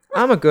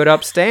 I'm a good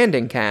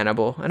upstanding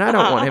cannibal, and I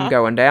don't want him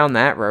going down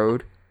that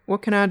road.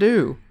 What can I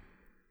do?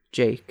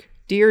 Jake.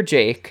 Dear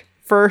Jake,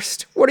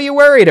 first, what are you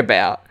worried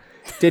about?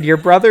 Did your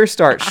brother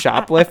start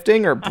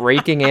shoplifting or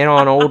breaking in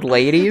on old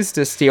ladies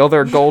to steal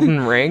their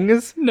golden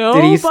rings? No,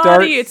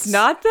 buddy, it's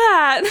not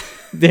that.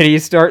 Did he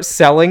start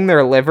selling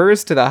their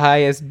livers to the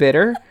highest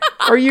bidder?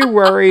 Are you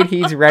worried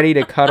he's ready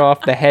to cut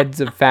off the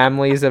heads of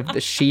families of the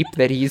sheep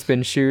that he's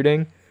been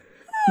shooting?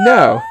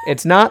 No,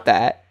 it's not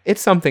that.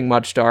 It's something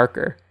much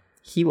darker.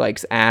 He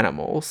likes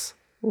animals,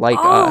 like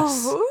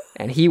us,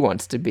 and he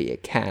wants to be a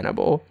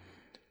cannibal.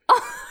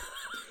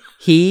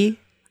 He,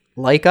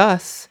 like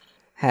us,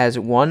 has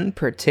one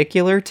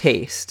particular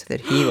taste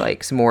that he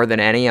likes more than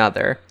any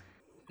other.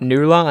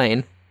 New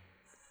line.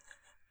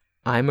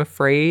 I'm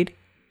afraid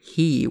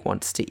he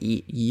wants to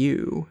eat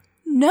you.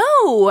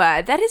 No,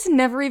 that has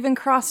never even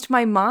crossed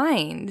my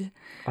mind.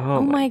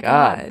 Oh my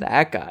God,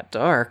 that got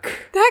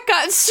dark. That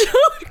got so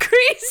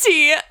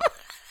crazy.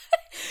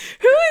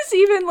 Who is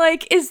even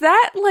is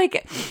that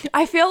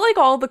I feel like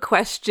all the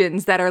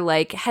questions that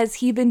are has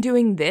he been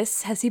doing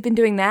this? Has he been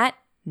doing that?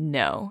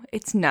 No,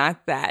 it's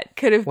not that.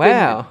 Could have been.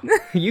 Wow.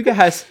 You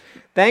guys,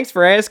 thanks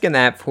for asking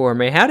that for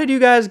me. How did you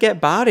guys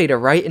get Body to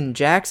write in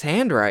Jack's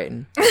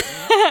handwriting?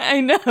 I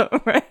know,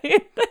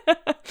 right?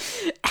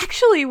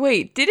 Actually,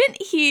 wait,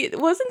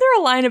 wasn't there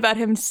a line about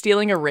him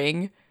stealing a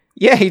ring?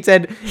 Yeah, he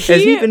said,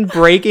 has he been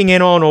breaking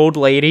in on old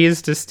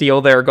ladies to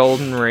steal their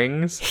golden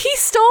rings? He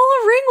stole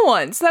a ring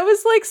once. That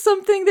was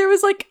something, there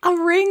was a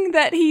ring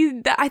that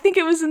I think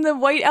it was in the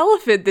White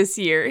Elephant this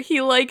year. He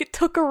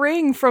took a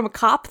ring from a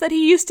cop that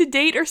he used to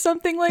date or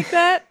something like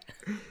that.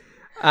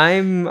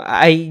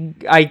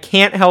 I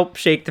can't help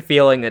shake the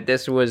feeling that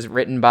this was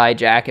written by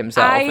Jack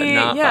himself and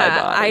not by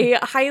Body.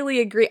 I highly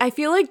agree. I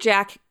feel like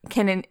Jack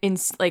can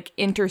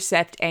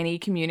intercept any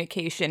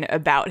communication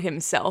about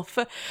himself.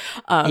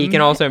 He can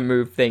also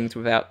move things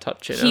without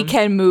touching them. He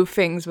can move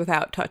things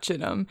without touching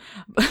them.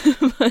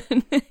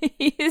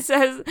 He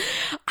says,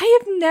 I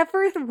have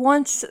never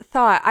once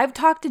thought, I've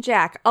talked to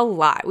Jack a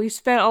lot. We've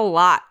spent a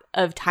lot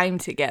of time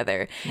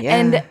together. Yeah.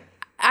 And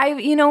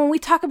we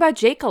talk about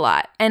Jake a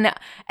lot, and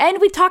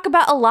we talk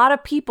about a lot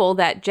of people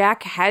that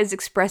Jack has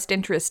expressed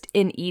interest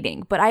in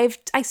eating. But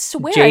I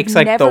swear, Jake's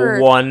I've never...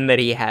 the one that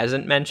he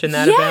hasn't mentioned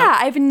that about. Yeah,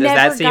 I've never Does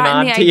that seem gotten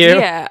odd the to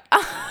idea. You?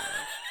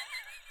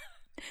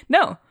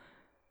 No.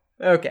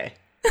 Okay.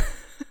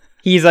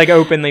 He's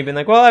openly been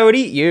well, I would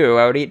eat you.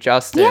 I would eat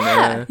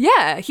Justin.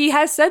 Yeah. He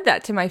has said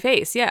that to my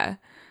face. Yeah.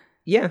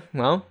 Yeah.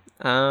 Well.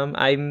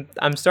 I'm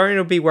starting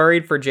to be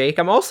worried for Jake.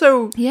 I'm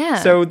also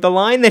So the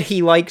line that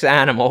he likes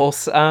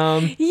animals.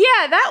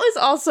 Yeah, that was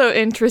also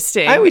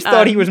interesting. I always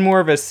thought he was more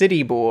of a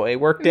city boy.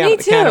 Worked down at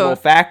the cannibal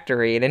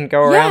factory. Didn't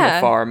go around the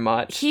farm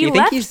much. He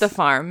left the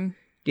farm.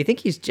 Do you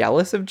think he's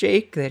jealous of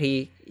Jake that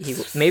he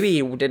maybe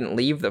he didn't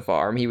leave the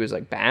farm? He was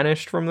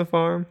banished from the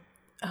farm.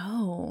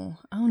 Oh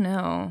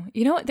no.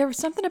 You know what? There was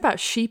something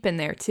about sheep in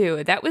there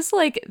too. That was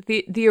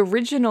the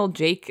original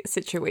Jake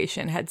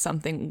situation had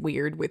something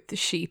weird with the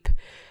sheep.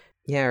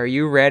 Yeah, are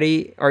you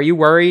ready? Are you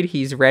worried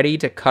he's ready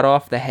to cut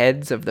off the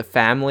heads of the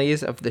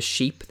families of the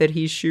sheep that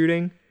he's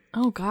shooting?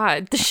 Oh,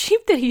 God. The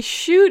sheep that he's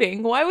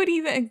shooting? Why would he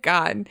then?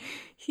 God,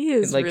 he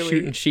is really...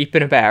 shooting sheep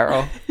in a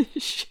barrel.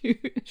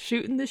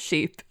 Shooting the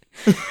sheep.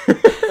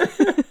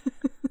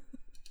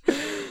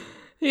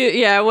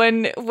 Yeah,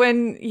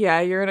 when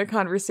you're in a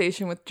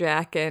conversation with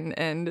Jack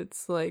and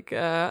it's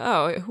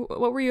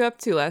what were you up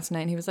to last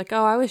night? And he was like,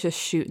 oh, I was just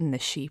shooting the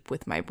sheep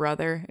with my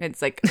brother. And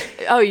it's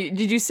oh,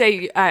 did you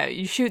say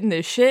you shooting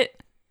the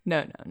shit?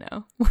 No.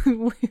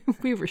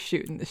 We were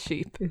shooting the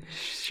sheep.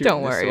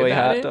 Don't worry soy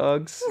about hot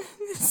dogs.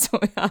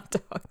 Soy hot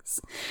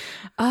dogs.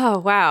 Oh,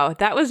 wow.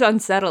 That was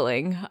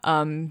unsettling.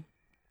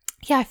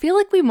 Yeah, I feel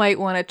like we might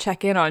want to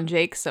check in on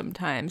Jake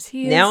sometimes.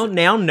 Now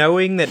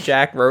knowing that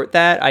Jack wrote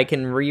that, I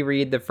can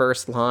reread the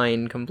first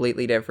line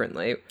completely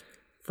differently.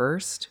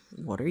 First,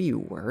 what are you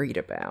worried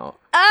about?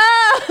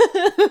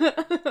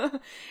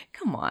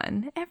 Come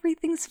on,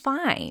 everything's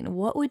fine.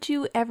 What would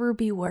you ever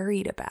be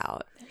worried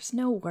about? There's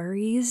no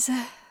worries.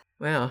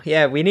 Well,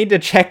 yeah, we need to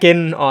check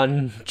in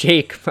on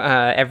Jake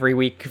every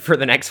week for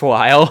the next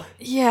while.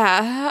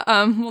 Yeah,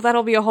 well,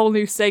 that'll be a whole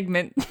new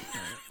segment.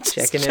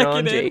 Checking in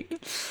on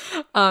Jake.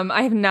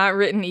 I have not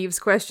written Eve's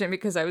question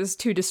because I was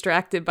too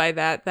distracted by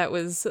that. That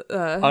was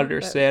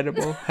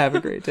understandable. Have a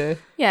great day.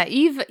 Yeah,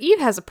 Eve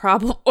has a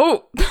problem.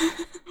 Oh,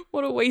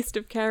 what a waste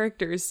of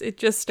characters. It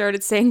just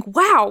started saying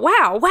wow,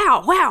 wow,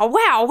 wow, wow,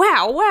 wow,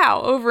 wow,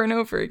 wow over and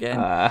over again.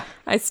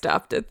 I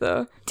stopped it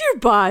though. Dear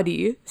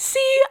Body,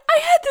 see, I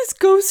had this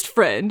ghost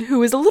friend who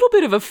was a little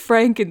bit of a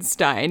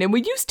Frankenstein, and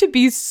we used to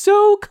be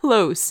so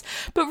close.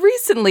 But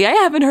recently, I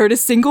haven't heard a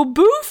single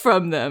boo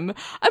from them.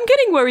 I'm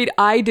getting worried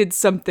I did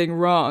something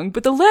wrong,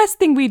 but the last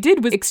thing we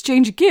did was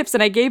exchange gifts,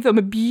 and I gave them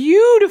a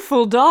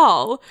beautiful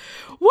doll.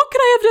 What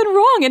could I have done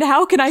wrong, and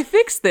how can I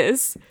fix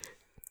this?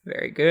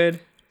 Very good.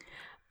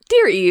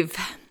 Dear Eve,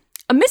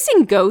 a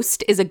missing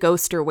ghost is a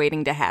ghoster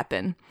waiting to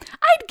happen.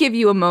 I'd give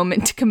you a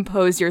moment to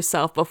compose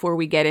yourself before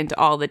we get into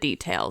all the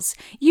details.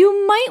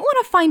 You might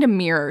want to find a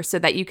mirror so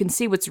that you can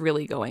see what's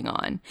really going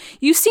on.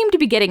 You seem to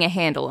be getting a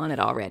handle on it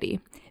already.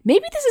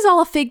 Maybe this is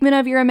all a figment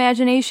of your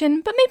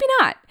imagination, but maybe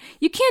not.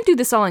 You can't do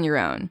this all on your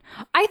own.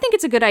 I think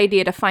it's a good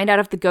idea to find out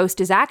if the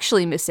ghost is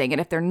actually missing, and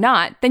if they're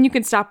not, then you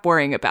can stop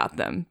worrying about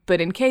them.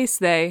 But in case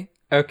they...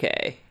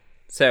 Okay,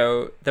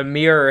 so the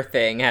mirror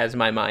thing has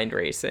my mind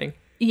racing.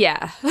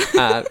 Yeah.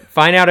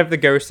 Find out if the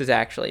ghost is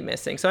actually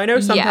missing. So I know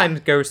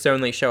sometimes ghosts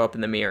only show up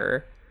in the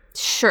mirror.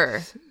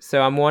 Sure.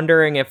 So I'm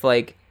wondering if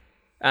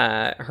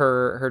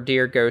her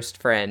dear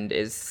ghost friend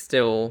is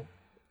still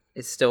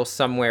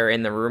somewhere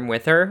in the room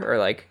with her,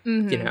 or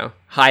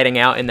hiding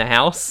out in the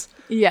house.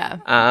 Yeah.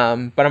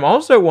 But I'm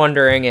also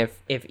wondering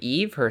if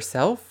Eve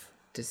herself,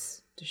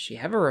 does she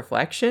have a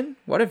reflection?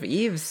 What if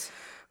Eve's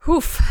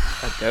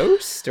a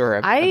ghost or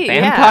a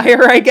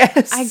vampire, I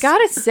guess? I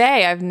gotta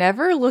say, I've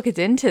never looked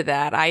into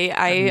that.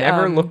 I've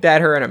never looked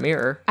at her in a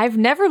mirror. I've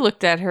never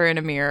looked at her in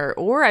a mirror,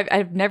 or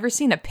I've never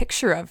seen a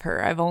picture of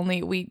her. I've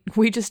only,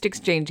 we just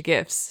exchange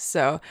gifts,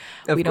 so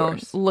we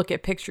don't look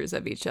at pictures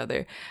of each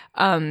other.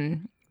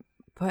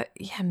 But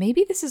yeah,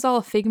 maybe this is all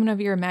a figment of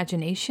your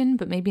imagination,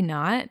 but maybe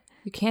not.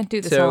 You can't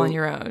do this all on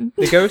your own.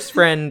 The ghost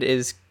friend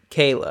is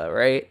Kayla,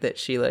 right? That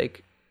she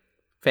like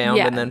found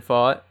and then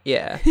fought.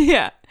 Yeah.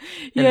 Yeah.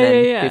 And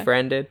then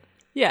befriended.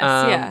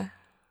 Yes.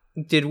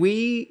 Do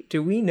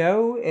we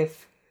know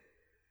if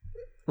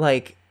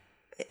other,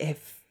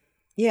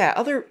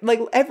 like,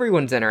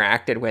 everyone's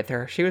interacted with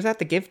her. She was at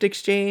the gift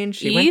exchange.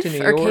 She went to New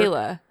York.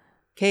 Or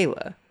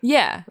Kayla.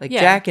 Yeah. Like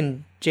Jack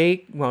and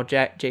Jake. Well,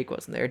 Jake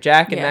wasn't there.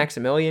 Jack and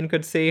Maximilian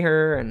could see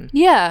her, and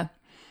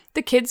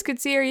the kids could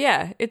see her.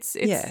 Yeah. It's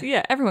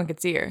everyone could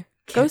see her.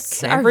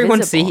 Ghosts can are everyone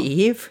visible.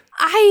 see Eve?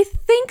 I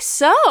think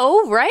so,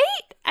 right?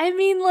 I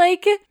mean,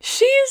 like,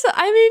 she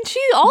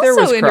also there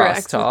was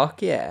interacts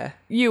crosstalk, yeah.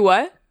 You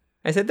what?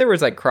 I said there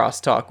was, like,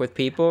 crosstalk with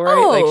people, right?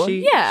 Oh, like,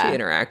 she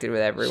interacted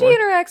with everyone. She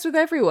interacts with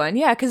everyone,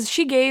 yeah, because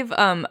she gave,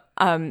 I'm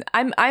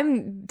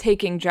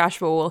taking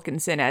Joshua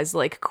Wilkinson as,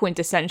 like,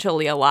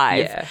 quintessentially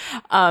alive. Yeah.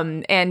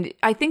 And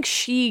I think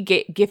she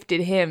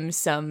gifted him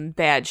some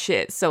bad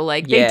shit, so,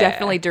 like, they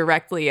definitely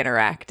directly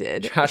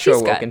interacted.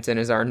 Joshua Wilkinson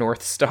is our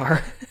North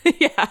Star.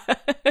 Yeah,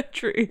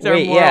 true. He's our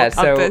moral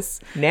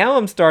compass. So now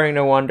I'm starting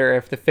to wonder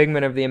if the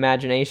figment of the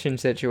imagination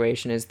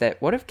situation is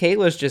that, what if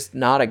Kayla's just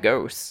not a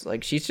ghost?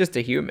 Like, she's just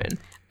a human.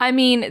 I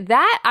mean,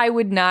 that I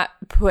would not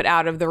put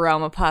out of the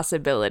realm of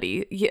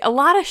possibility. A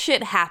lot of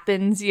shit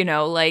happens, you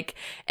know, like,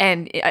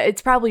 and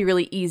it's probably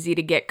really easy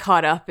to get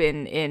caught up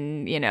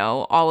in you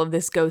know, all of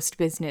this ghost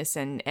business,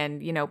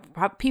 and you know,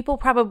 people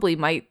probably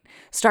might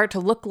start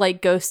to look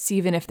like ghosts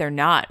even if they're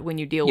not when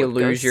you deal with ghosts.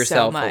 You lose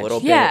yourself a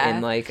little bit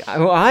in, like,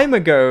 oh, I'm a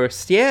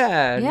ghost,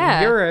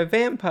 you're a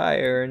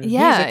vampire, and he's a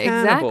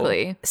cannibal.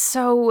 Exactly.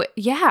 So,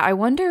 yeah, I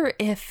wonder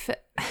if...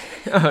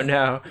 Oh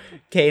no,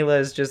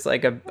 Kayla's just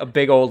like a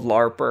big old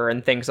LARPer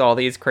and thinks all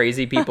these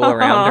crazy people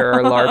around her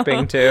are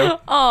LARPing too.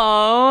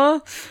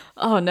 Oh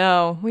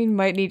no, we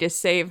might need to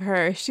save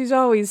her. She's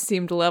always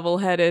seemed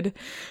level-headed.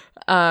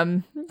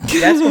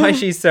 That's why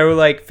she's so,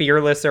 like,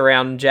 fearless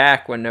around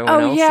Jack when no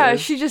one else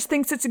is. She just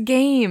thinks it's a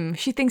game.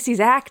 She thinks he's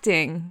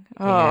acting.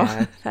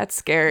 That's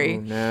scary.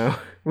 Oh no.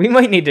 We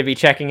might need to be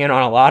checking in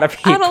on a lot of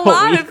people.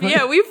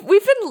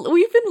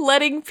 We've been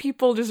letting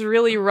people just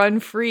really run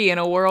free in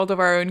a world of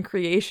our own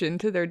creation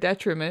to their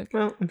detriment.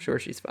 Well, I'm sure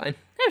she's fine.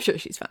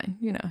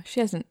 You know, she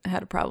hasn't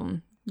had a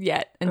problem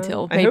yet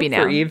until maybe now.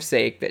 I hope for Eve's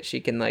sake that she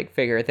can, like,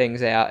 figure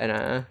things out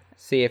and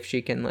see if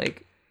she can,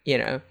 like, you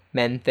know,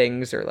 mend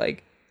things or,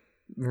 like,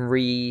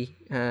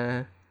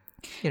 reacquaint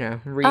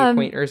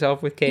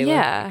herself with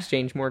Kayla,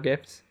 exchange more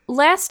gifts.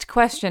 Last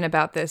question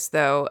about this,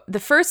 though. The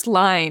first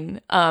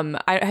line,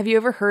 have you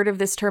ever heard of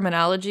this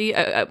terminology?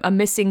 A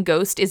missing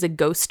ghost is a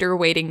ghoster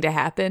waiting to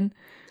happen.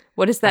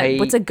 What is that?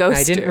 What's a ghoster?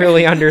 I didn't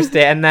really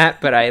understand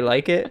that, but I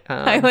like it.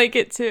 I like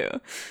it too.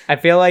 I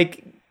feel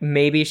like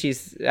maybe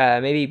she's,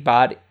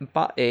 Body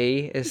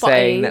is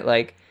saying that,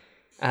 like,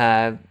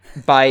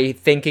 by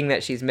thinking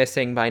that she's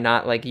missing, by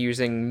not, like,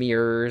 using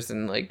mirrors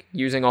and, like,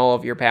 using all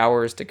of your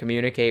powers to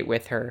communicate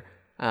with her,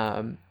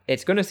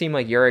 it's going to seem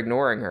like you're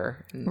ignoring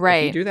her. And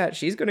right. If you do that,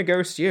 she's going to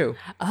ghost you.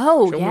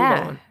 Oh, she'll move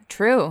on.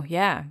 True.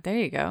 Yeah. There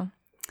you go.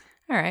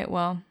 All right.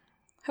 Well,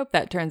 hope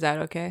that turns out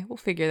okay. We'll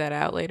figure that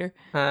out later.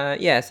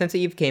 Since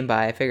Eve came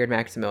by, I figured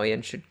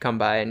Maximilian should come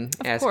by and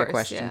ask a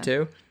question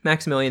too.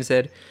 Maximilian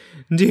said,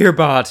 "Dear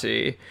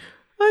Bati,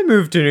 I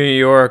moved to New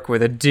York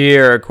with a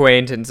dear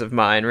acquaintance of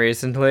mine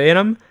recently, and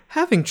I'm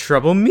having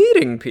trouble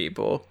meeting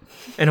people.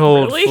 An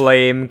old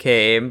flame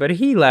came, but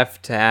he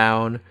left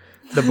town.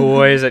 The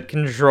boys at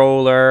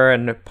Controller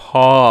and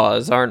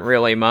Paws aren't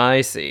really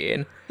my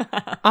scene.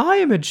 I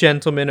am a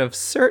gentleman of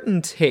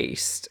certain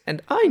taste,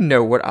 and I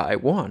know what I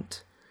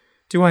want.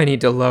 Do I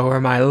need to lower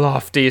my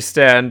lofty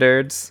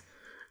standards?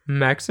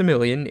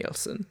 Maximilian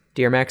Nielsen."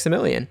 Dear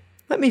Maximilian,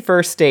 let me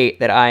first state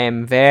that I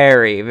am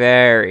very,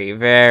 very,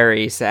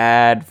 very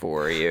sad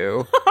for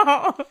you.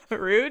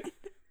 Rude.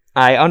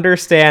 I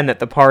understand that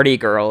the party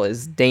girl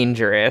is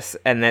dangerous,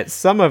 and that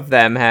some of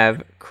them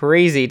have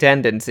crazy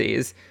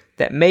tendencies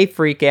that may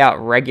freak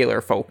out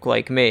regular folk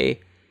like me.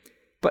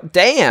 But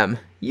damn,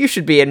 you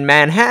should be in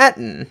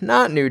Manhattan,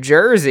 not New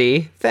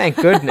Jersey. Thank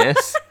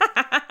goodness.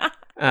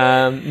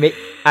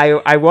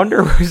 I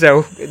wonder,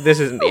 so this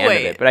isn't the end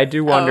of it, but I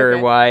do wonder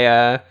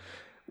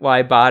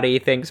why Body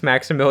thinks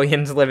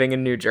Maximilian's living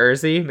in New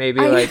Jersey.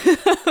 Maybe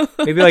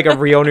like a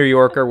real New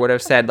Yorker would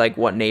have said, like,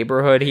 what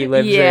neighborhood he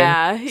lives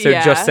in. So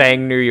just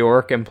saying New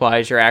York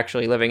implies you're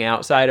actually living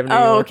outside of New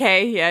York. Oh,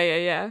 okay.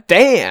 Yeah.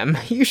 Damn,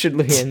 you should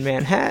live in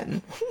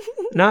Manhattan,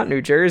 not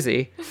New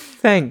Jersey.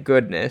 Thank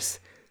goodness.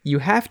 You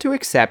have to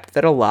accept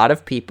that a lot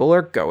of people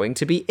are going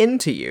to be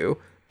into you,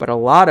 but a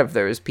lot of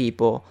those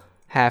people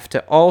have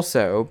to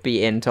also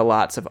be into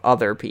lots of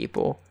other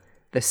people.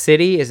 The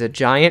city is a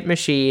giant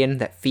machine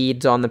that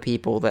feeds on the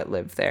people that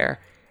live there.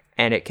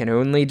 And it can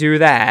only do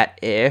that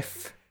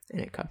if...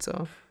 And it cuts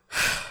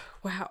off.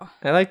 Wow.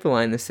 I like the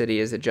line, the city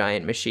is a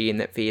giant machine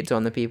that feeds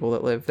on the people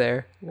that live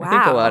there. Wow. I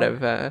think a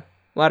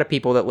lot of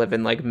people that live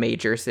in like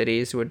major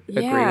cities would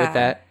agree with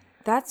that.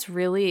 That's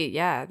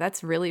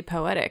really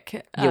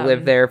poetic. You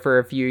live there for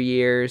a few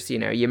years,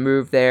 you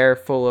move there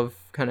full of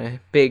kind of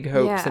big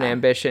hopes and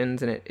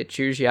ambitions, and it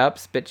chews you up,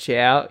 spits you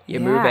out. You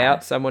move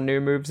out, someone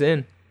new moves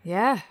in.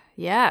 Yeah.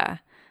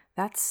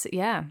 That's,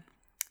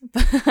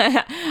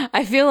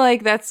 I feel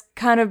like that's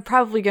kind of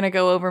probably going to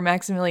go over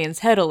Maximilian's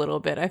head a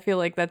little bit. I feel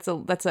like that's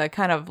a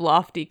kind of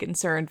lofty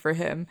concern for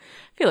him.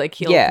 I feel like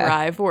he'll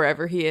thrive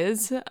wherever he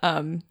is.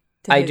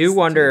 I do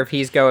wonder if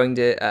he's going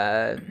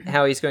to,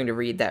 how he's going to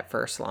read that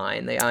first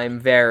line. I'm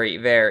very,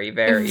 very,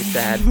 very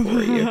sad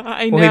for you.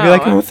 I know. Will he be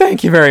like, oh,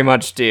 thank you very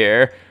much,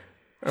 dear?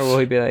 Or will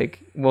he be like,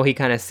 will he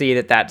kind of see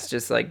that that's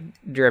just like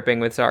dripping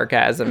with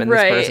sarcasm and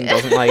this person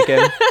doesn't like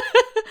him?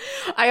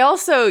 I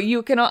also,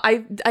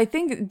 I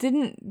think,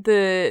 didn't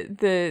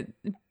the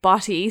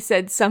Bati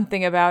said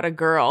something about a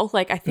girl?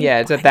 Like, I think. Yeah,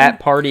 it's that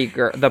party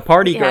girl. The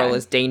party girl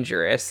is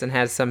dangerous and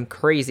has some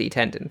crazy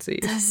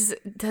tendencies.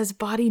 Does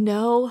Bati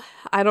know?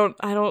 I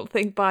don't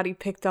think Bati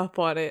picked up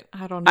on it.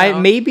 I don't know.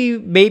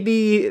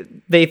 Maybe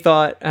they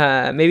thought,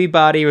 maybe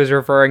Bati was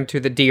referring to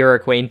the dear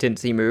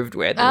acquaintance he moved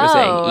with and was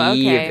saying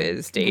Eve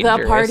is dangerous.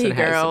 The party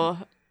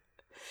girl.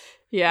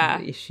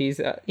 Yeah, she's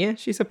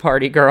a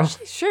party girl.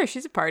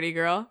 She's a party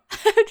girl.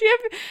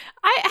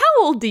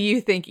 How old do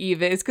you think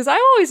Eve is? Because I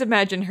always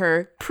imagine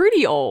her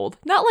pretty old,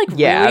 not like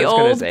really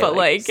old, but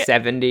like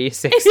 70,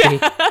 60.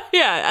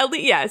 At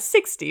least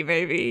 60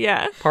 maybe.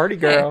 Yeah, party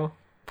girl.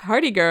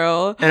 Party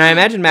girl. And I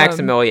imagine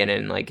Maximilian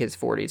in like his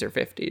 40s or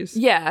 50s.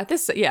 Yeah,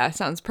 this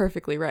sounds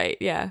perfectly right.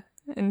 Yeah,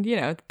 and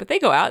but they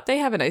go out, they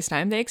have a nice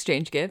time, they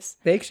exchange gifts.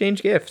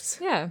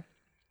 Yeah.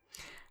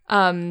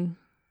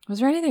 Was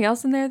there anything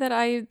else in there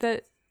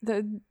that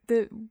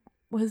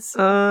was?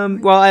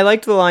 Well, I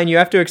liked the line, you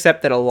have to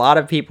accept that a lot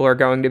of people are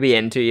going to be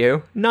into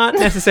you. Not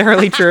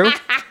necessarily true,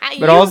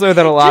 but also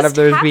that a lot of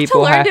those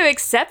people have to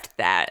accept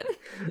that.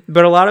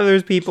 But a lot of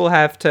those people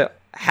have to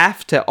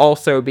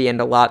also be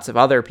into lots of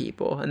other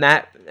people, and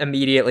that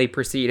immediately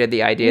preceded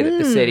the idea that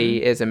the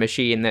city is a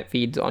machine that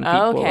feeds on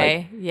people.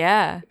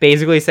 Okay,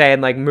 basically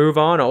saying like, move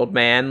on, old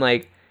man,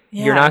 like.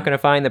 Yeah. You're not going to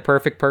find the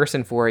perfect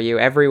person for you.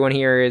 Everyone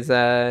here is,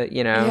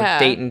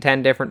 dating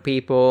 10 different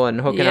people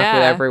and hooking up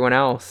with everyone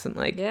else. And,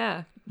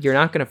 you're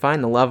not going to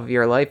find the love of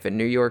your life in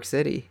New York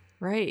City.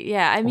 Right,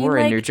 yeah. I mean, or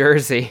in New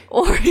Jersey.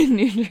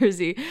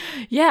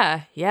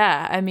 Yeah.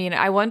 I mean,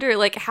 I wonder,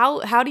 like,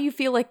 how do you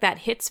feel like that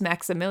hits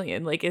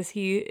Maximilian? Like, is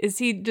he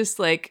just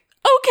like,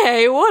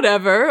 okay,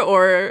 whatever?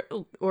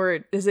 Or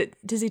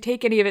does he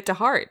take any of it to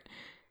heart?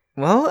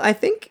 Well, I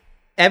think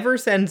ever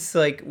since,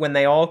 like, when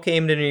they all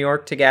came to New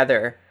York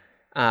together...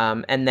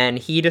 and then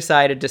he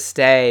decided to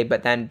stay,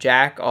 but then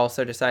Jack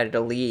also decided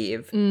to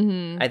leave.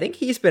 Mm-hmm. I think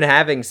he's been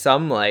having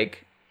some,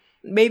 like,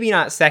 maybe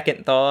not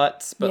second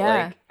thoughts, but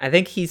like, I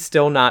think he's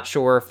still not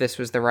sure if this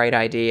was the right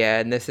idea,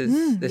 and this is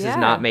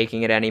not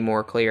making it any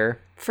more clear.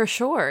 For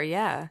sure,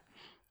 yeah.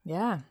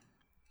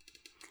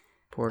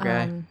 Poor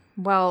guy.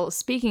 Well,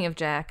 speaking of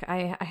Jack,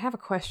 I have a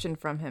question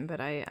from him,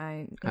 but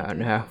I oh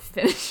no,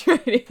 finish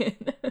writing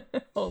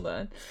it. Hold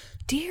on.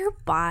 Dear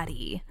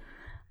Bati,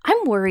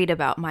 I'm worried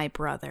about my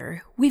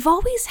brother. We've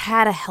always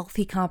had a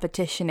healthy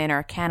competition in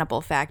our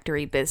cannibal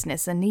factory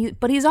business,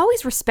 but he's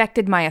always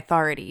respected my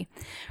authority.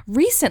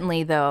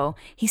 Recently, though,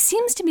 he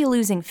seems to be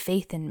losing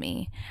faith in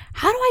me.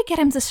 How do I get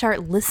him to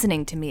start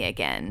listening to me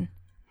again?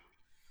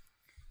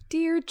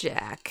 Dear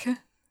Jack.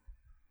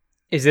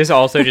 Is this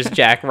also just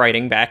Jack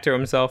writing back to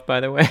himself, by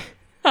the way?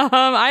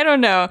 I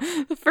don't know.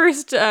 The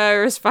first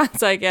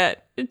response I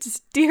get, it's,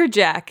 Dear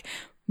Jack,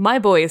 my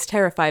boy is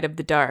terrified of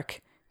the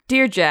dark.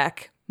 Dear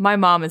Jack, my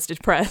mom is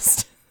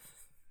depressed.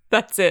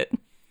 That's it.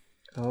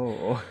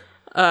 Oh.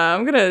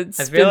 I'm gonna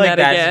spin I feel like that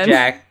that's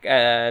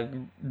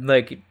again.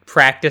 Jack,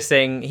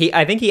 practicing.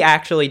 I think he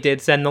actually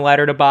did send the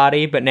letter to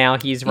Bati, but now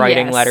he's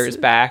writing letters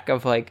back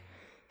of like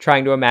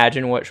trying to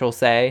imagine what she'll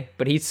say.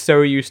 But he's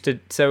so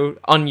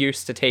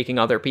unused to taking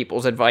other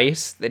people's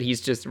advice that he's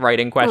just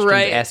writing questions,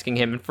 asking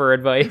him for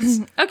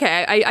advice.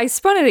 Okay, I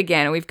spun it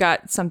again, and we've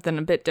got something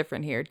a bit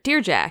different here. Dear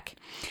Jack,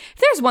 if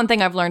there's one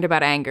thing I've learned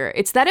about anger,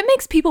 it's that it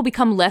makes people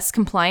become less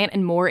compliant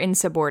and more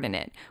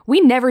insubordinate. We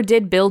never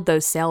did build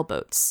those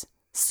sailboats.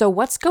 So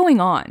what's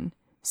going on?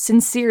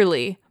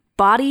 Sincerely,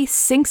 Bati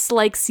sinks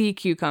like sea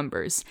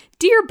cucumbers.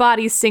 Dear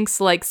Bati sinks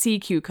like sea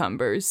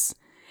cucumbers.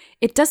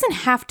 It doesn't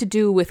have to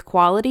do with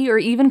quality or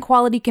even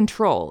quality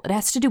control. It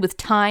has to do with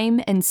time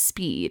and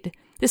speed.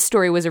 This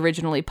story was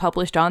originally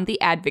published on The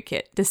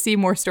Advocate. To see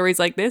more stories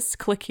like this,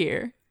 click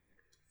here.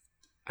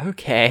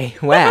 Okay,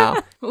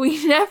 wow.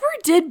 We never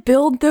did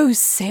build those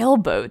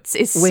sailboats.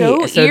 It's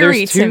so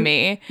eerie to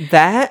me.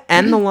 That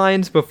and the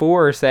lines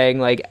before saying,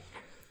 like,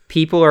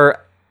 people are,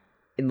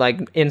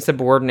 like,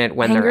 insubordinate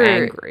when they're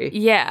angry.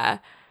 Yeah.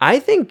 I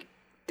think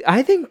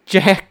I think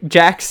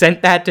Jack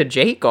sent that to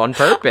Jake on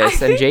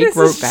purpose, and Jake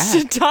wrote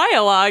back.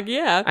 Dialogue,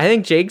 yeah. I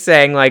think Jake's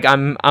saying, like,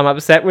 I'm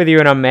upset with you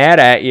and I'm mad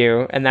at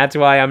you, and that's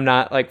why I'm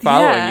not, like,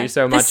 following you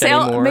so much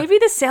anymore. Maybe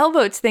the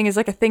sailboats thing is,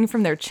 like, a thing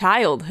from their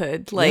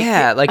childhood. Like,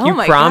 yeah, like, you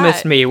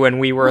promised me when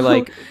we were,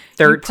 like,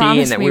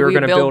 13 that we were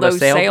going to build a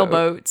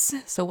sailboats.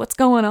 So what's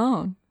going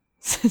on?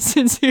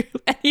 And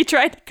he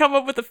tried to come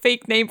up with a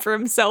fake name for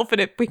himself,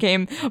 and it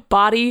became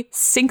Body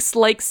Sinks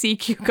Like Sea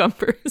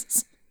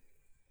Cucumbers.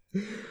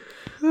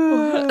 And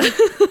then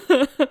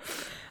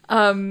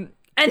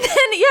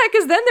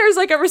because then there's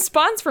like a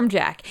response from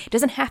Jack. It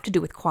doesn't have to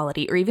do with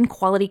quality or even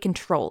quality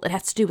control. It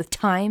has to do with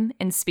time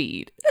and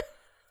speed.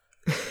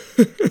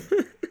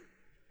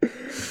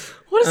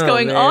 What is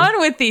going on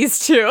with these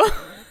two?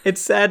 It's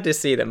sad to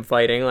see them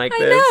fighting like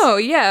this. I know,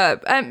 yeah.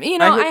 I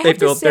hope they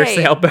build their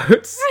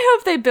sailboats. I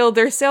hope they build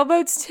their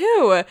sailboats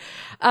too.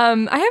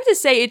 I have to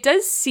say, it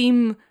does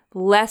seem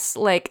less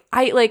like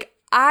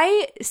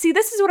I see,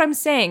 this is what I'm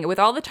saying. With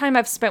all the time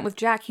I've spent with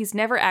Jack, he's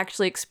never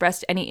actually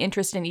expressed any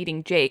interest in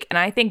eating Jake. And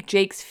I think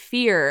Jake's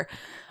fear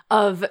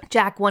of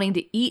Jack wanting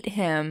to eat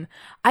him,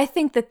 I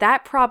think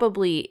that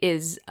probably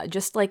is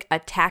just like a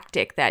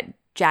tactic that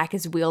Jack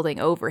is wielding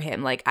over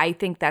him. Like, I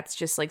think that's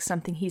just like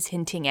something he's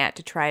hinting at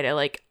to try to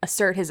like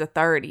assert his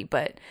authority,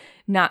 but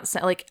not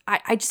like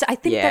I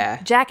think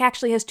that Jack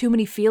actually has too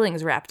many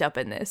feelings wrapped up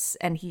in this,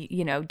 and he,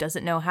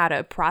 doesn't know how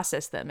to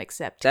process them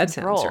except that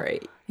control. Sounds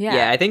right.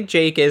 Yeah, I think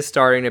Jake is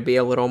starting to be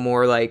a little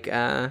more like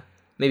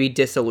maybe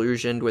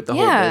disillusioned with the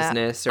whole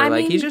business, or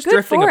he's just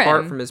drifting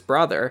apart from his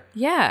brother.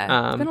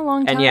 Yeah, it's been a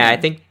long time. And I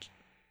think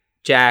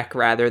Jack,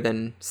 rather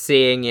than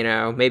seeing,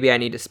 maybe I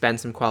need to spend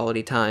some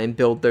quality time,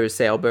 build those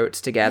sailboats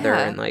together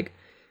and like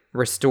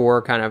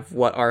restore kind of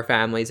what our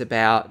family's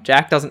about.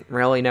 Jack doesn't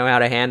really know how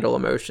to handle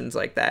emotions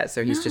like that,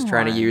 so he's just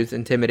trying to use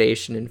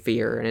intimidation and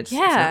fear, and it's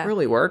not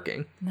really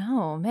working.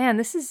 No, man,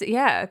 this is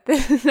I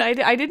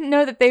didn't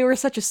know that they were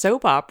such a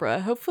soap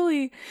opera.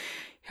 Hopefully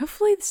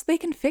they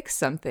can fix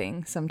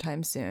something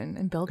sometime soon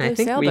and build those sailboats.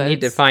 I think we need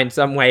to find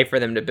some way for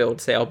them to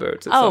build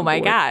sailboats at some point. Oh my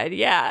god,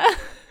 yeah.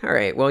 All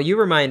right, well, you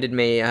reminded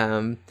me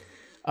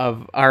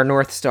of our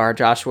North Star,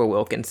 Joshua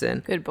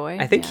Wilkinson. Good boy.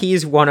 I think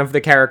he's one of the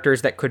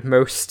characters that could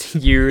most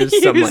use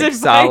some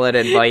solid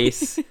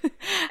advice.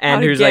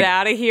 And who's get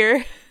out of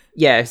here.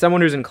 Yeah,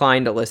 someone who's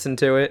inclined to listen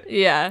to it.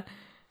 Yeah.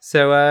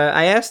 So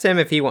I asked him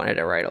if he wanted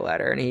to write a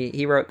letter, and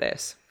he wrote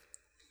this.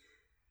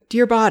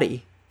 Dear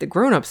Body, the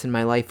grown-ups in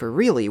my life are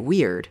really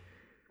weird.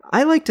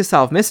 I like to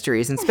solve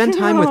mysteries and spend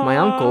time with my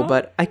uncle,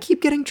 but I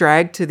keep getting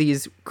dragged to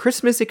these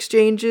Christmas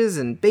exchanges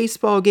and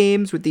baseball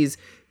games with these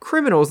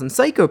criminals and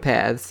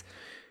psychopaths.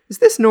 Is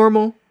this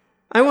normal?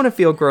 I want to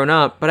feel grown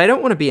up, but I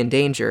don't want to be in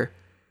danger.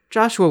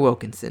 Joshua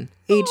Wilkinson,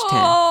 age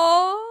 10.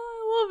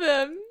 Oh, I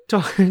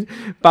love him.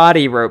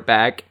 Body wrote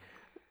back,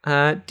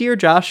 Dear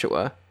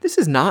Joshua, this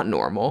is not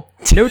normal.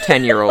 No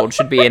 10-year-old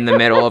should be in the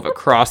middle of a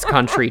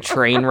cross-country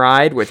train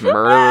ride with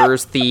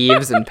murderers,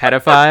 thieves, and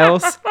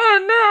pedophiles.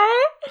 Oh,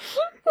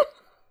 no.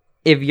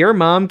 If your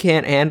mom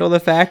can't handle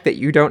the fact that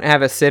you don't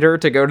have a sitter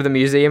to go to the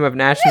Museum of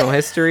National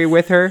History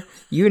with her,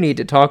 you need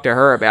to talk to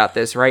her about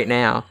this right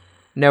now.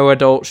 No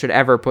adult should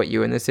ever put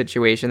you in the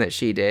situation that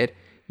she did.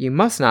 You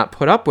must not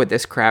put up with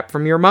this crap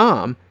from your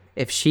mom.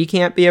 If she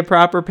can't be a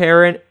proper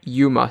parent,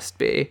 you must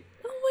be.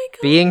 Oh my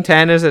god. Being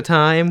 10 is a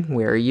time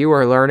where you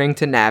are learning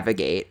to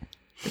navigate.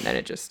 And then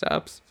it just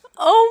stops.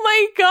 Oh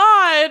my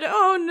god.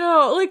 Oh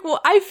no.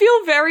 I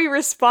feel very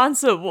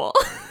responsible.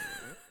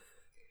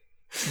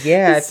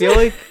 Yeah, I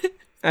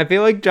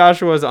feel like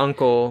Joshua's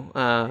uncle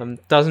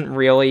doesn't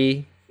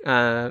really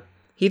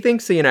he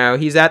thinks,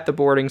 he's at the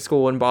boarding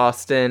school in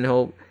Boston.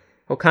 He'll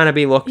kind of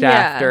be looked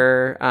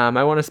after.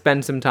 I want to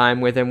spend some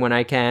time with him when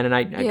I can, and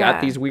I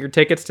got these weird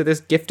tickets to this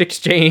gift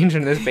exchange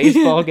and this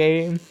baseball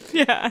game.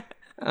 Yeah.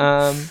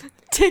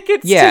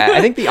 Tickets to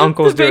I think the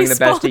uncle's doing the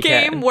best he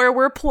can. Baseball game where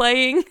we're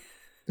playing.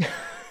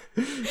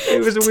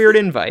 It was a weird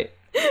invite.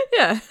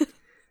 Yeah.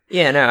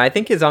 Yeah, no, I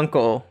think his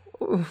uncle,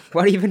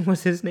 what even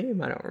was his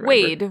name? I don't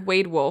remember.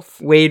 Wade Wolf.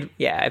 Wade,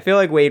 yeah, I feel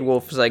like Wade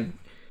Wolf's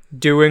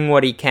doing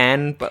what he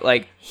can, but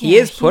he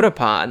is put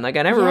upon. I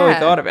never really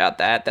thought about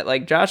that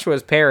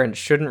Joshua's parents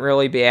shouldn't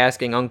really be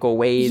asking Uncle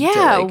Wade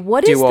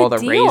to do all the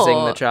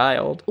raising the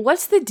child.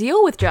 What's the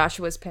deal with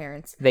Joshua's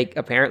parents? They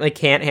apparently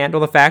can't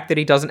handle the fact that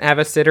he doesn't have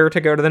a sitter to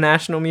go to the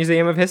National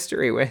Museum of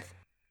History with.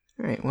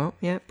 All right, well,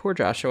 yeah, poor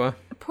Joshua.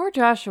 Poor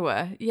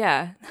Joshua,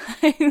 yeah.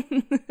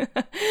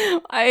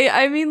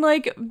 I mean,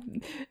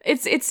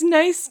 it's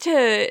nice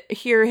to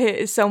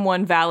hear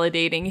someone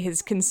validating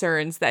his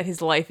concerns that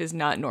his life is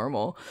not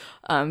normal,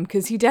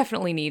 because he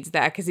definitely needs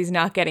that, because he's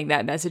not getting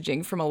that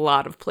messaging from a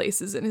lot of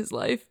places in his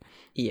life.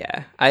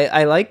 Yeah,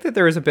 I like that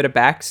there was a bit of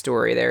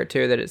backstory there,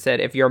 too, that it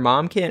said, if your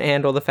mom can't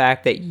handle the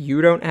fact that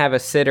you don't have a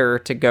sitter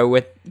to go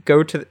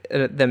to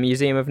the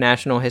Museum of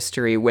National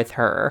History with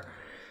her.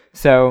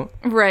 So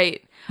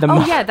right.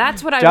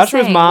 That's what I was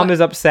saying. Joshua's mom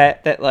is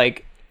upset that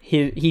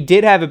he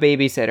did have a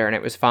babysitter and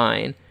it was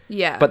fine.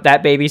 Yeah. But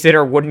that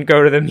babysitter wouldn't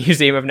go to the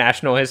Museum of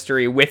National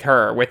History with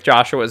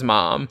Joshua's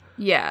mom.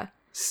 Yeah.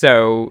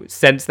 So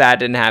since that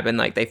didn't happen,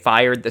 like, they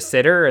fired the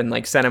sitter and,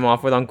 like, sent him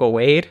off with Uncle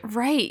Wade.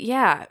 Right,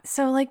 yeah.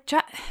 So, like,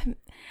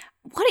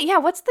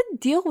 what's the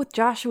deal with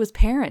Joshua's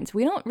parents?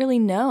 We don't really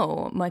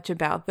know much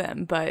about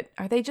them, but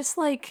are they just,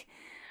 like...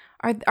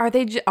 Are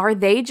they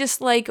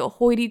just like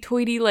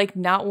hoity-toity, like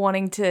not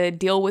wanting to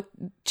deal with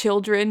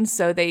children,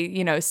 so they,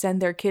 you know,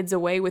 send their kids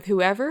away with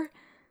whoever?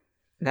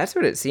 That's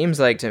what it seems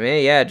like to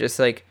me. Yeah, just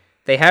like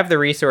they have the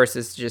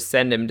resources to just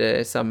send him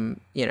to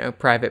some, you know,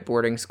 private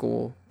boarding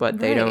school, but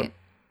they don't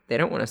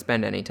want to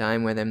spend any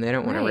time with him. They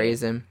don't want to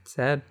raise him.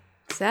 Sad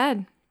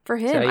for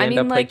him. So you end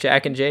up like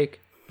Jack and Jake.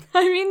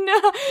 I mean, no,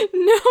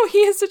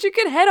 he has such a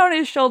good head on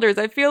his shoulders.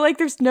 I feel like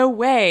there's no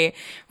way,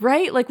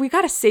 right? Like, we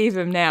gotta save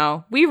him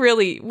now. We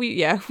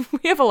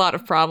have a lot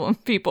of problem,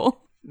 people.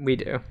 We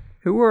do.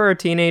 Who were our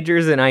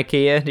teenagers in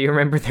IKEA? Do you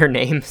remember their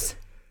names?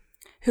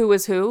 Who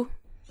was who?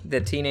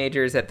 The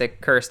teenagers at the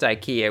cursed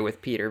IKEA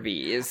with Peter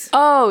V's.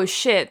 Oh,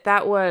 shit.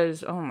 That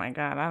was, oh my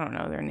God, I don't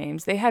know their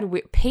names. They had,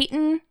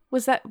 Peyton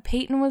was one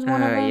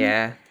of them?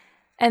 Yeah.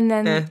 And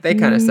then they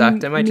kind of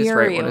sucked. I might just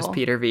write one as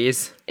Peter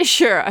V's.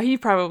 Sure, he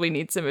probably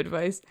needs some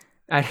advice.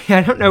 I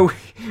don't know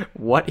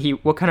what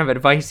kind of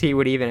advice he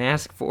would even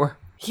ask for.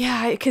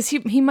 Yeah, because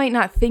he might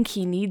not think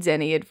he needs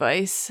any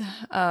advice.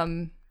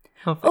 I'll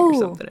figure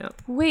something out.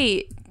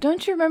 Wait,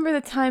 don't you remember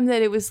the time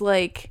that it was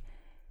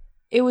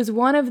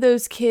one of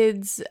those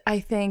kids,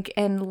 I think,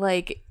 and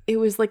like it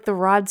was like the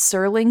Rod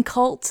Serling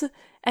cult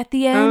at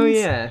the end? Oh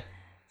yeah.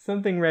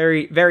 Something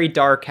very, very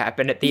dark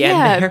happened at the end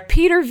there. Yeah,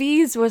 Peter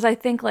V's was, I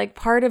think, like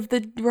part of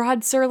the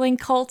Rod Serling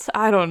cult.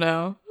 I don't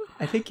know.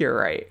 I think you're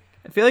right.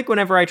 I feel like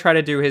whenever I try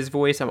to do his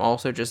voice, I'm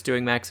also just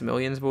doing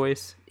Maximilian's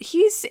voice.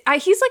 He's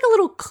like a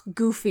little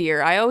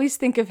goofier. I always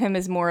think of him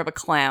as more of a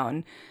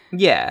clown.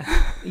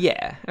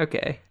 Yeah,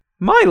 okay.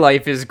 My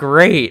life is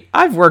great.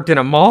 I've worked in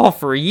a mall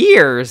for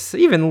years.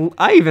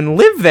 I even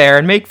live there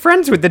and make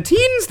friends with the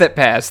teens that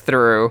pass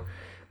through.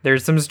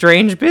 There's some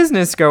strange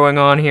business going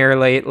on here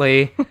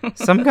lately.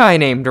 Some guy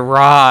named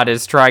Rod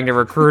is trying to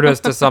recruit us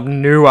to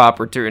some new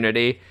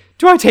opportunity.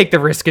 Do I take the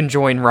risk and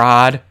join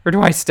Rod, or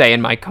do I stay in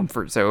my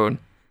comfort zone?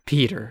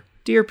 Peter,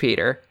 dear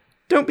Peter,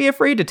 don't be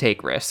afraid to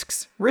take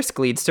risks. Risk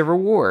leads to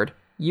reward.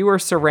 You are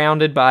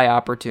surrounded by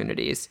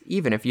opportunities,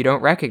 even if you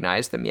don't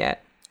recognize them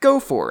yet.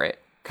 Go for it.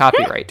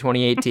 Copyright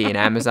 2018,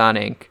 Amazon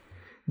Inc.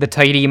 The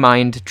Tidy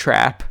Mind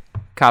Trap.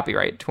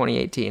 Copyright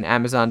 2018,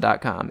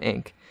 Amazon.com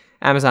Inc.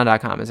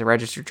 Amazon.com is a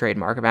registered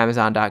trademark of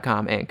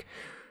Amazon.com Inc.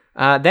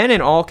 Then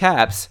in all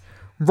caps,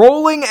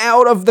 rolling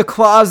out of the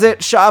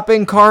closet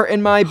shopping cart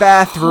in my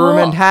bathroom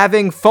and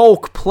having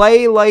folk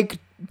play live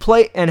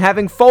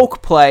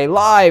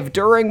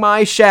during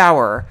my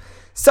shower.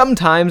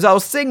 Sometimes I'll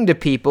sing to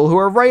people who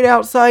are right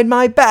outside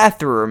my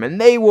bathroom, and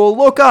they will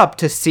look up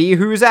to see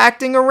who's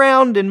acting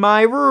around in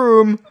my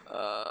room.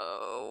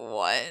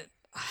 What?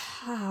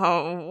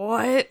 Oh,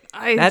 what?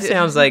 That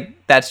sounds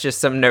like that's just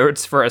some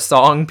notes for a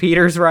song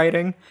Peter's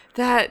writing.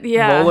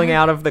 Rolling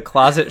out of the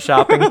closet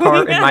shopping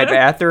cart in my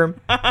bathroom.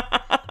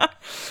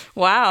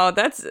 Wow,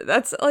 that's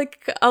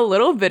like a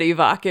little bit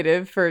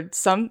evocative for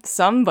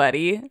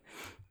somebody.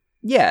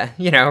 Yeah,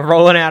 you know,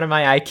 rolling out of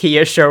my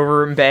IKEA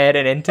showroom bed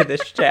and into the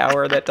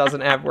shower that doesn't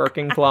have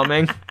working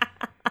plumbing.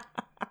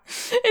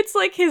 It's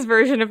like his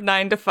version of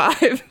 9 to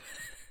 5.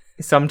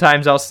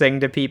 Sometimes I'll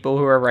sing to people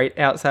who are right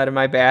outside of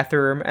my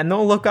bathroom, and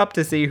they'll look up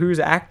to see who's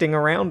acting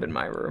around in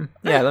my room.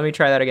 Yeah, let me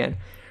try that again.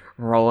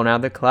 Rolling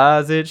out the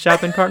closet,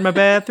 shopping cart in my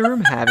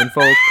bathroom, having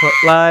folk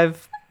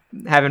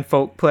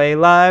play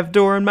live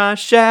during my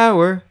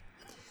shower.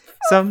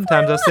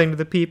 Sometimes I'll sing to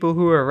the people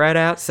who are right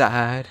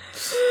outside.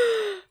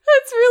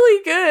 That's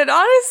really good.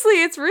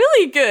 Honestly, it's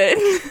really good.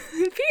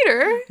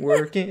 Peter.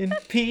 Working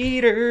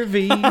Peter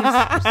V's,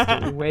 just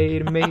a way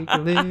to make a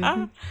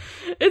living.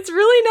 It's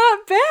really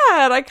not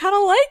bad. I kind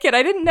of like it.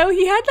 I didn't know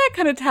he had that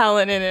kind of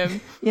talent in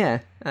him. Yeah.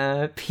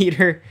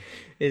 Peter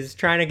is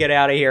trying to get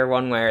out of here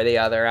one way or the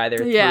other,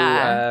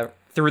 either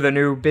through the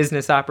new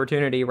business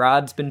opportunity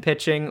Rod's been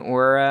pitching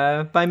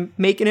or by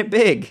making it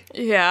big.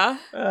 Yeah.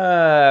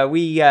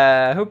 We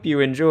hope you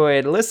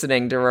enjoyed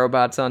listening to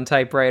Robots on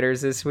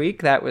Typewriters this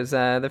week. That was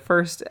the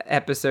first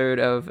episode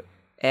of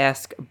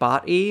Ask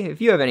Bot-E.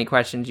 If you have any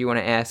questions you want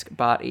to ask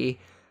Bot-E,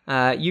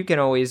 you can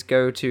always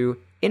go to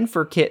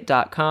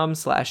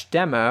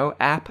inferkit.com/demo,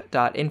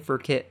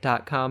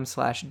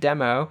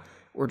 app.inferkit.com/demo,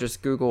 or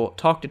just Google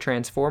Talk to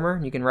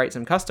Transformer. You can write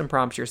some custom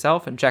prompts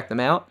yourself and check them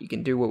out. You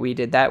can do what we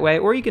did that way,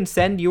 or you can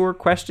send your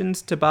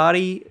questions to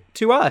Bot-E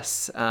to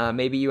us.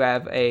 Maybe you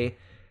have a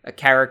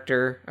favorite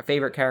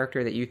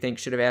character that you think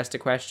should have asked a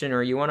question,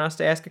 or you want us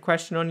to ask a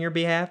question on your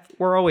behalf.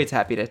 We're always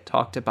happy to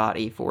talk to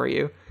Bot-E for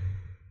you.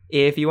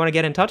 If you want to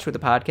get in touch with the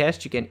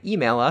podcast, you can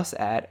email us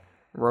at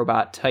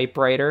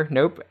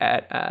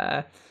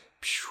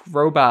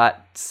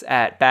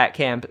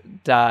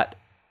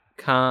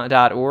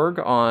robots@batcamp.org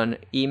on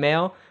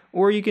email,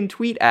 or you can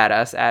tweet at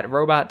us at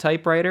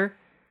robottypewriter.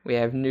 We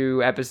have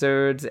new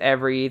episodes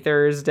every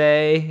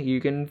Thursday. You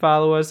can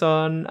follow us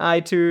on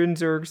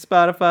iTunes or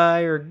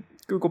Spotify or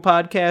Google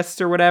Podcasts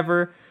or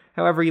whatever.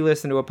 However you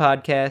listen to a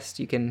podcast,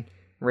 you can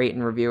rate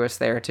and review us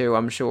there too,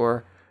 I'm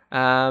sure.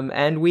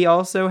 And we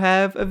also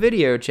have a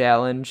video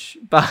challenge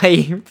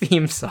by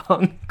Theme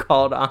Song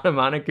called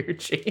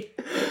Anamanaguchi.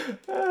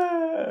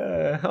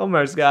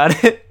 Almost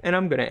got it. And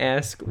I'm going to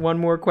ask one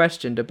more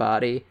question to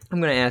Body. I'm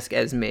going to ask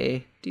Esme,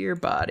 dear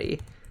Body,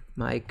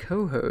 my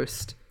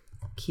co-host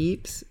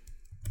keeps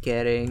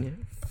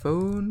getting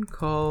phone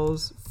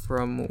calls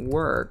from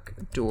work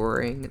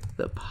during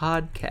the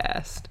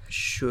podcast.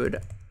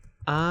 Should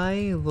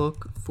I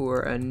look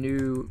for a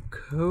new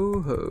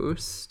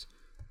co-host,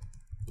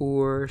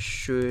 or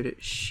should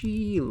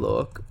she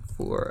look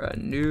for a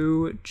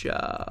new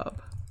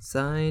job?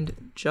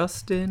 Signed,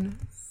 Justin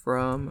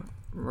from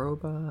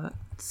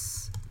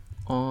Robots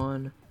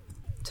on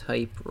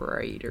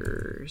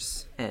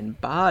Typewriters. And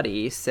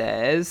Body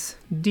says,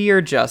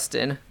 Dear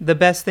Justin, the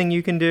best thing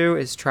you can do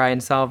is try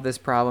and solve this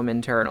problem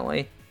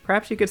internally.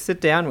 Perhaps you could sit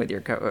down with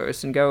your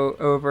co-host and go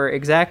over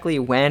exactly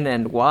when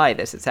and why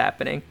this is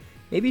happening.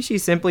 Maybe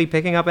she's simply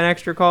picking up an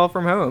extra call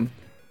from home.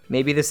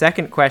 Maybe the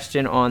second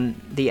question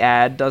on the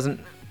ad doesn't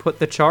put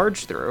the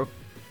charge through.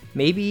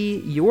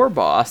 Maybe your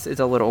boss is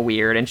a little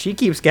weird and she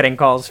keeps getting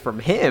calls from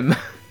him.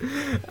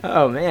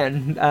 Oh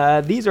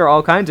man, these are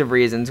all kinds of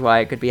reasons why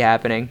it could be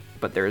happening,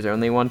 but there's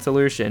only one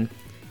solution.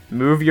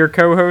 Move your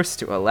co-host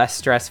to a less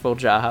stressful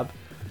job.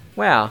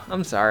 Wow,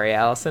 I'm sorry,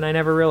 Allison. I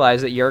never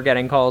realized that you're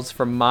getting calls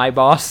from my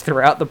boss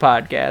throughout the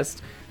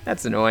podcast.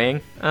 That's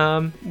annoying.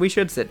 We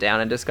should sit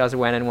down and discuss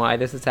when and why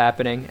this is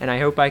happening, and I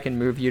hope I can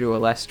move you to a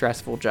less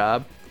stressful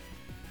job.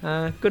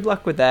 Good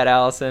luck with that,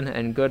 Allison,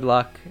 and good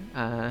luck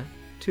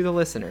to the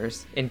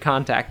listeners in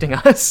contacting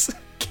us,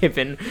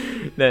 given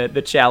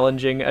the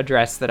challenging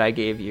address that I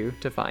gave you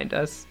to find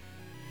us.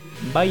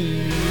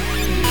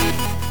 Bye!